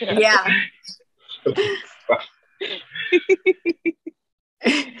 Yeah.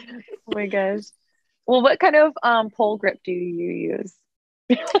 Oh my gosh. Well, what kind of pole grip do you use?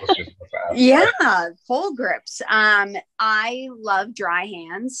 Yeah, pole grips. I love dry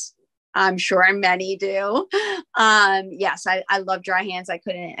hands. I'm sure many do. Yes, I love dry hands. I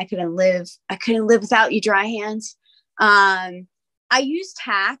couldn't live without you, dry hands. I use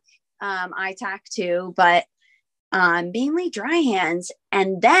tack, eye tack too, but mainly dry hands.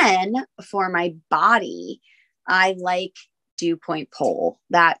 And then for my body, I like dew point pole.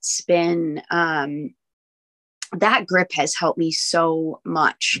 That's been that grip has helped me so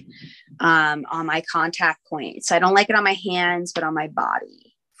much on my contact points. I don't like it on my hands, but on my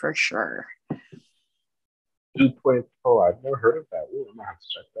body for sure. Dew point pole. I've never heard of that. Ooh, I'm gonna have to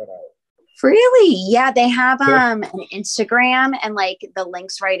check that out. Really? Yeah, they have an Instagram and the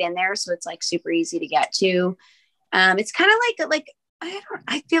links right in there, so it's super easy to get to. It's kind of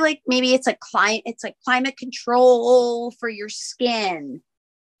I feel like maybe it's climate control for your skin.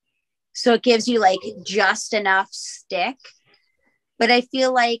 So it gives you just enough stick, but I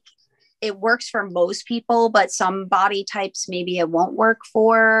feel like it works for most people, but some body types maybe it won't work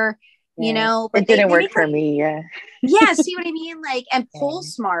for. But it didn't work for me. Yeah. See what I mean? And Pole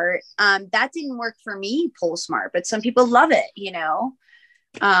Smart, that didn't work for me, Pole Smart, but some people love it,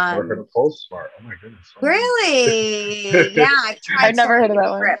 Never heard of Pole Smart. Oh my goodness. Really? Yeah. I've never heard of that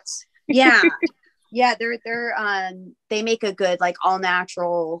one. Grips. Yeah. Yeah. They make a good, all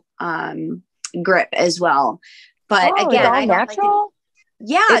natural, grip as well. But again, all natural?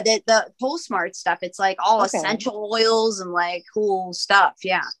 Yeah. The Pole Smart stuff. It's all essential oils and cool stuff.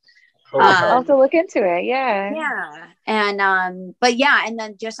 Yeah. I'll have to look into it. Yeah. And but yeah, and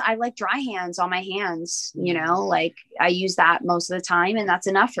then I like dry hands on my hands, I use that most of the time, and that's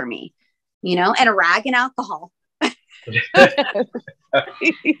enough for me, and a rag and alcohol. That's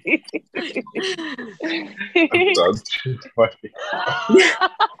too funny.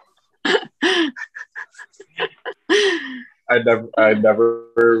 I never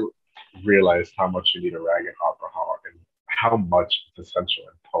realized how much you need a rag and alcohol and how much it's essential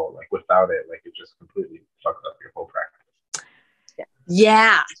in pole. Like without it, like it just completely fucks up your whole practice.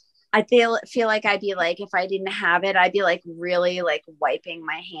 Yeah. I feel like I'd be like, if I didn't have it, I'd be like really like wiping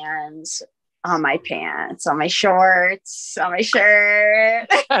my hands on my pants, on my shorts, on my shirt.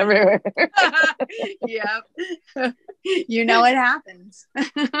 Everywhere. Yep. You know what happens.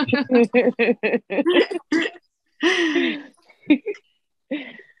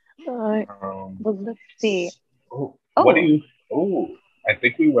 Well, let's see. What do you? Oh, I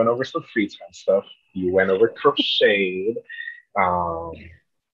think we went over some free time stuff. You went over crocheted.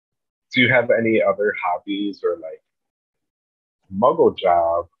 Do you have any other hobbies or like muggle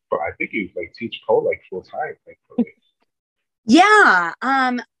job? But I think you like teach pole like full time, thankfully. Yeah.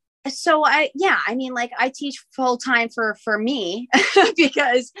 So I mean, like I teach full time for me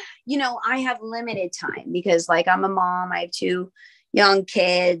because, you know, I have limited time because like I'm a mom, I have 2 young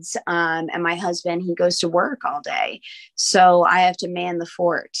kids, and my husband, he goes to work all day. So I have to man the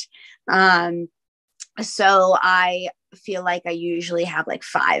fort. So I feel like I usually have like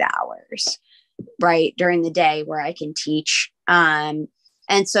 5 hours, right, during the day where I can teach.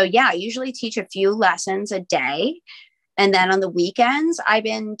 And so, yeah, I usually teach a few lessons a day. And then on the weekends, I've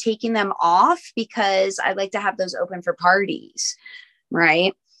been taking them off because I like to have those open for parties,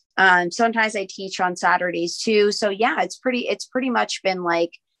 right? Sometimes I teach on Saturdays too. So yeah, it's pretty much been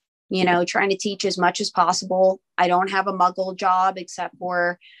like, you know, trying to teach as much as possible. I don't have a muggle job except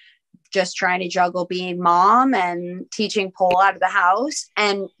for just trying to juggle being mom and teaching pole out of the house.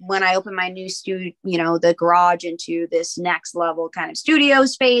 And when I open my new studio, you know, the garage into this next level kind of studio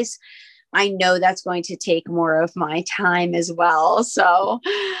space, I know that's going to take more of my time as well. So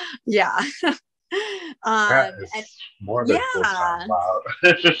yeah. That is more than full time. Wow.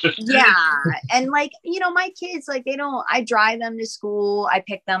 Yeah. And like, you know, my kids, like I drive them to school. I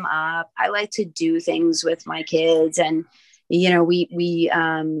pick them up. I like to do things with my kids. And, you know, we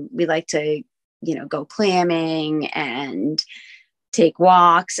like to, you know, go clamming and take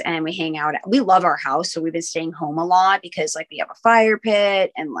walks, and we hang out. We love our house. So we've been staying home a lot because like we have a fire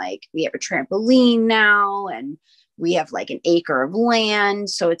pit and like we have a trampoline now, and we have like an acre of land.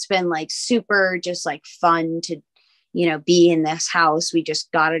 So it's been like super just like fun to, you know, be in this house. We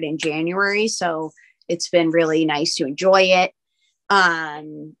just got it in January. So it's been really nice to enjoy it.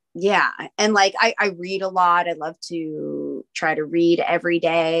 Yeah. And like, I read a lot. I love to try to read every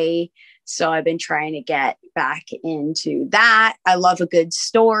day. So I've been trying to get back into that. I love a good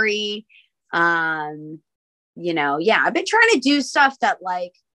story. You know, yeah, I've been trying to do stuff that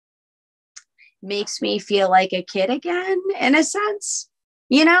like makes me feel like a kid again, in a sense,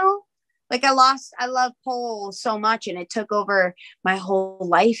 you know, like I love pole so much and it took over my whole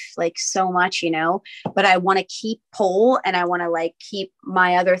life, like so much, you know, but I want to keep pole and I want to like keep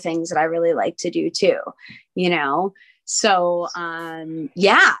my other things that I really like to do too, you know? So,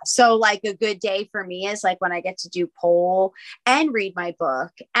 yeah. So like a good day for me is like when I get to do pole and read my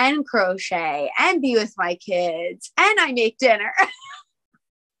book and crochet and be with my kids and I make dinner.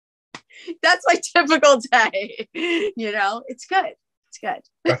 That's my typical day. You know, it's good. It's good.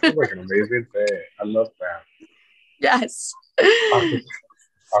 That sounds like an amazing day. I love that. Yes.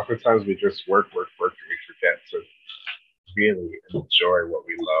 Oftentimes we just work, and we forget to really enjoy what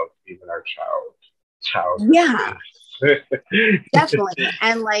we love, even our child. Yeah. Definitely.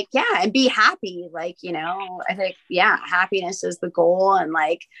 And like, yeah, and be happy. Like, you know, I think, yeah, happiness is the goal. And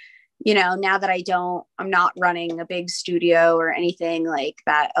like, you know, now that I'm not running a big studio or anything, like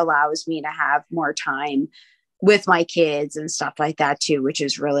that allows me to have more time with my kids and stuff like that too, which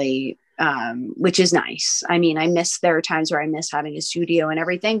is really, which is nice. I mean, there are times where I miss having a studio and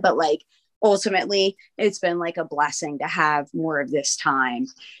everything, but like, ultimately it's been like a blessing to have more of this time.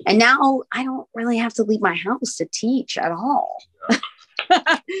 And now I don't really have to leave my house to teach at all.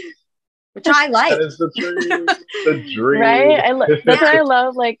 Yeah. Which I like. That is the dream. The dream. Right? That's why I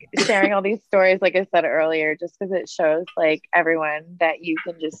love like sharing all these stories, like I said earlier, just because it shows like everyone that you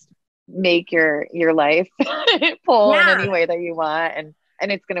can just make your life pull in any way that you want,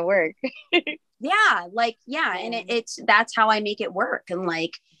 and it's gonna work. Yeah, like and it's that's how I make it work. And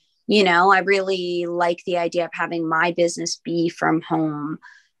like, you know, I really like the idea of having my business be from home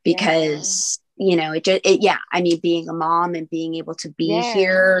because you know, I mean, being a mom and being able to be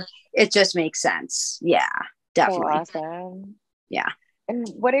here, it just makes sense. Yeah, definitely. So awesome. Yeah. And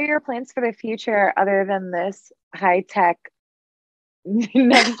what are your plans for the future other than this high tech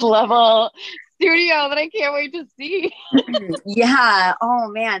next level studio that I can't wait to see. Yeah. Oh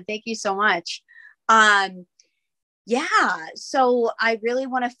man, thank you so much. Yeah, so I really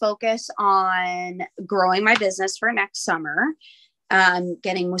want to focus on growing my business for next summer,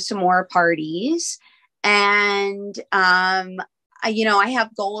 getting some more parties, and I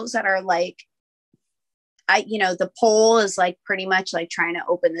have goals that are like, the pole is like pretty much like trying to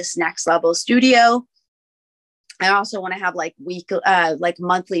open this next level studio. I also want to have like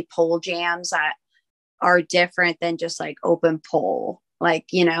monthly pole jams that are different than just like open pole. Like,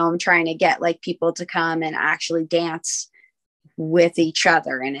 I'm trying to get like people to come and actually dance with each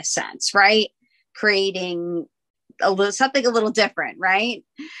other in a sense, right? Creating something a little different, right?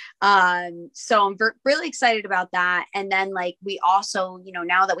 So I'm really excited about that. And then like, we also,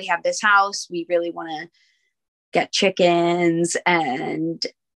 now that we have this house, we really want to get chickens, and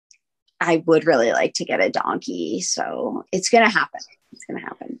I would really like to get a donkey. So it's going to happen. It's going to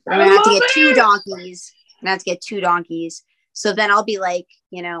happen. I'm going to have to get two donkeys. I'm going to have to get two donkeys. So then I'll be like,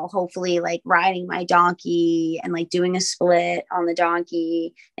 hopefully like riding my donkey and like doing a split on the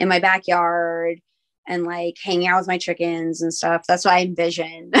donkey in my backyard and like hanging out with my chickens and stuff. That's what I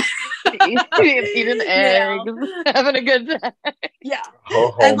envision. Eating eggs, having a good time. Yeah.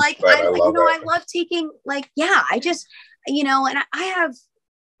 And like, I love taking like, I just, and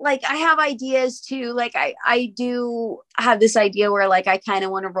I have ideas too. Like I do have this idea where like, I kind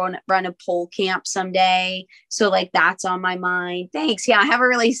of want to run a pole camp someday. So like, that's on my mind. Thanks. Yeah. I haven't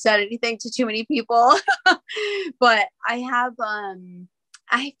really said anything to too many people, but I have,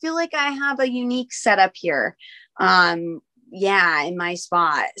 I feel like I have a unique setup here. In my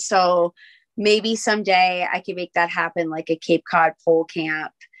spot. So maybe someday I can make that happen, like a Cape Cod pole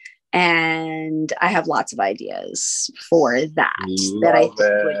camp. And I have lots of ideas for that. I think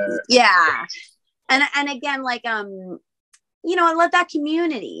would be, And again, like, I love that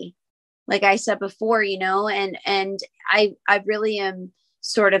community. Like I said before, and I really am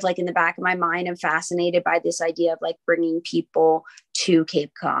sort of like in the back of my mind, I'm fascinated by this idea of like bringing people to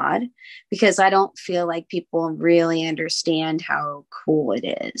Cape Cod, because I don't feel like people really understand how cool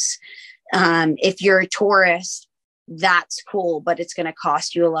it is. If you're a tourist, that's cool, but it's going to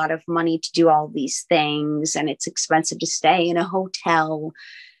cost you a lot of money to do all these things, and it's expensive to stay in a hotel.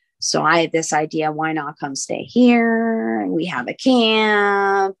 So I had this idea, why not come stay here? We have a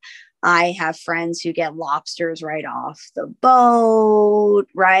camp. I have friends who get lobsters right off the boat,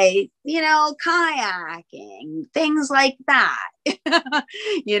 right? Kayaking, things like that.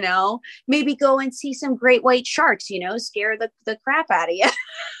 Maybe go and see some great white sharks, scare the crap out of you.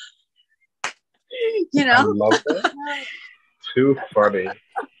 I love that. Too funny.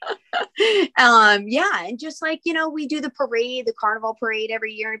 And just like, we do the carnival parade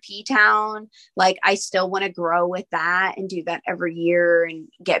every year in P-Town. Like I still want to grow with that and do that every year and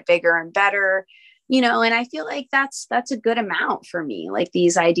get bigger and better, and I feel like that's a good amount for me. Like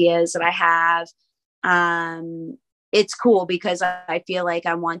these ideas that I have, it's cool because I feel like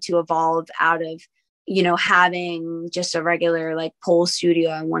I want to evolve out of, having just a regular like pole studio.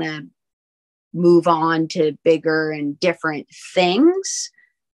 I want to move on to bigger and different things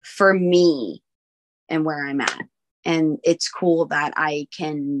for me and where I'm at. And it's cool that I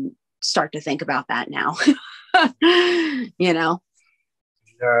can start to think about that now.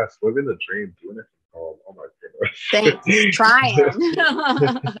 Yes, living the dream, doing it from home. Oh my goodness. Thanks. Trying.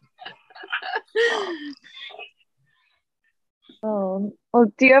 Well,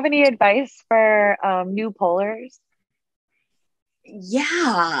 do you have any advice for new polers?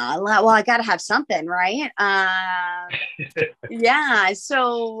 Yeah, well, I gotta have something, right?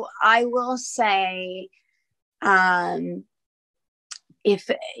 So I will say,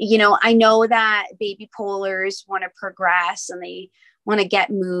 if I know that baby polers want to progress and they want to get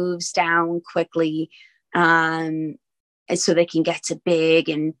moves down quickly, and so they can get to big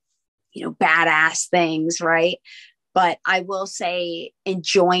and badass things, right? But I will say,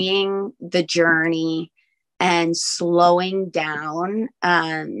 enjoying the journey and slowing down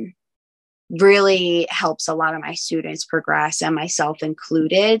really helps a lot of my students progress, and myself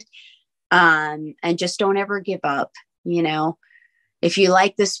included. And just don't ever give up. If you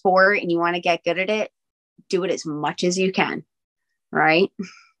like the sport and you want to get good at it, do it as much as you can. Right?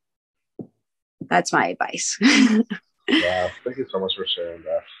 That's my advice. Yeah. Thank you so much for sharing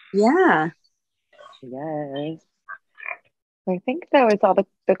that. Yeah. Yes. I think that was all the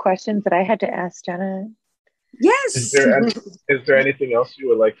questions that I had to ask, Jena. Yes. Is there anything else you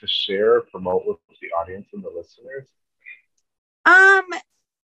would like to share or promote with the audience and the listeners?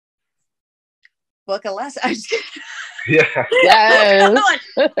 Book a lesson. Yeah. Yes. No,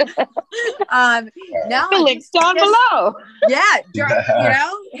 the link's down below. Yeah.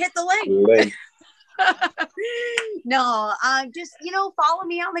 Hit the link. No, just, follow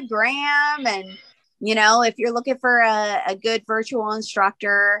me on the gram. And, if you're looking for a good virtual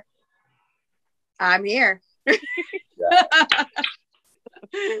instructor, I'm here.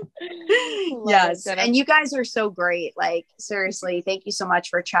 Yes. And you guys are so great. Like, seriously, thank you so much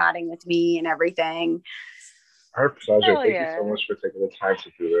for chatting with me and everything. Our pleasure. Thank you so much for taking the time to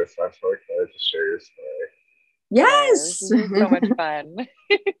do this. I'm so excited to share your story. Yes. This is so much fun.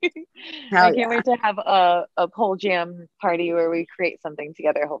 I can't wait to have a pole jam party where we create something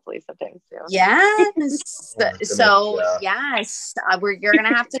together, hopefully sometime soon. Yes. Yes, you're going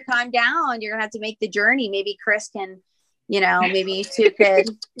to have to come down. You're going to have to make the journey. Maybe Cris can, maybe you two could,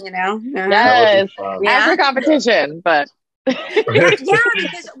 Yes. After competition, but.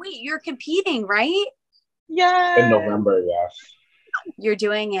 Because wait, you're competing, right? Yeah. In November, yes. You're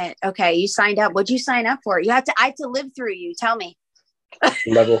doing it. Okay. You signed up. What'd you sign up for? I have to live through you. Tell me.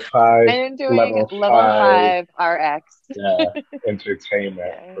 Level 5. I am doing level 5 RX. Yeah.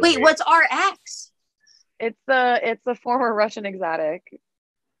 Entertainment. Wait, what's RX? It's a former Russian exotic.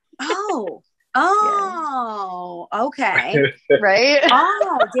 Oh. Okay. Right?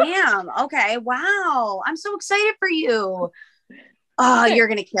 Oh, damn. Okay. Wow. I'm so excited for you. Oh, you're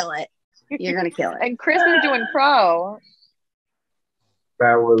going to kill it. You're going to kill it. And Cris is doing pro.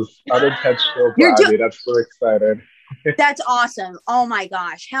 That was unintentional, but I mean, I'm so excited. That's awesome. Oh my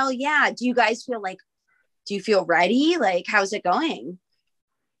gosh. Hell yeah. Do you guys feel ready? Like, how's it going?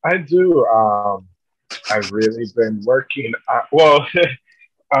 I do. I've really been working.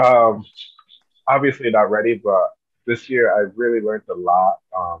 Obviously not ready, but this year I really learned a lot.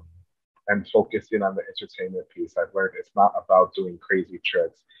 And focusing on the entertainment piece, I've learned it's not about doing crazy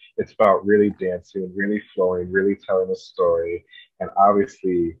tricks. It's about really dancing, really flowing, really telling a story, and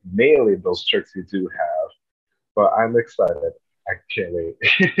obviously nailing those tricks you do have. But I'm excited. I can't wait.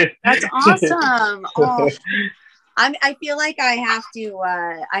 That's awesome. Oh, I feel like I have to.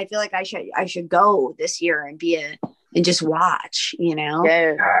 I feel like I should go this year and and just watch. Yeah.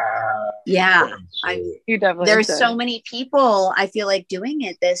 You definitely. There's so many people. I feel like doing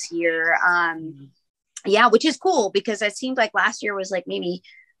it this year. Yeah, which is cool because it seemed like last year was like maybe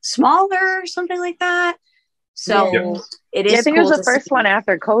smaller or something like that. So it is. I think it was the first one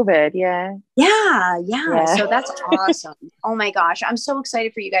after COVID. Yeah. So that's awesome. Oh my gosh, I'm so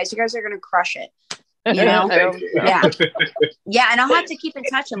excited for you guys. You guys are gonna crush it. Yeah. And I'll have to keep in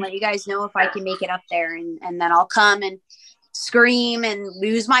touch and let you guys know if I can make it up there, and then I'll come and scream and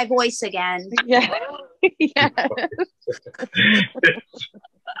lose my voice again. Good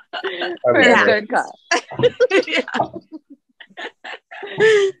cut.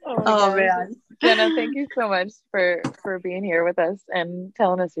 Oh man. Jena, thank you so much for being here with us and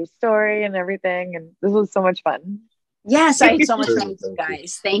telling us your story and everything. And this was so much fun. Yes, I had so much fun with you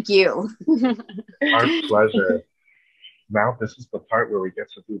guys. Thank you. Our pleasure. Now this is the part where we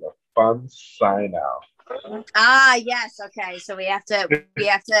get to do the fun sign off. Yes. Okay. So we have to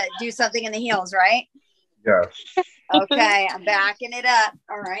do something in the heels, right? Yes. Okay, I'm backing it up.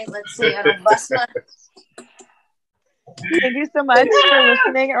 All right, let's see. I don't bust my... Thank you so much for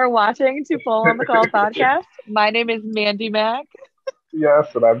listening or watching to Pole on the Call podcast. My name is Mændy Mac.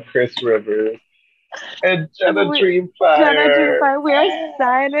 Yes, and I'm Cris Rivers. And Jena Dreamfyre. Jena Dreamfyre. We are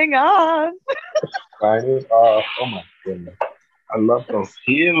signing off. Signing off. Oh my goodness. I love those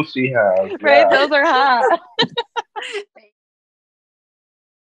heels she has. Right, those are hot.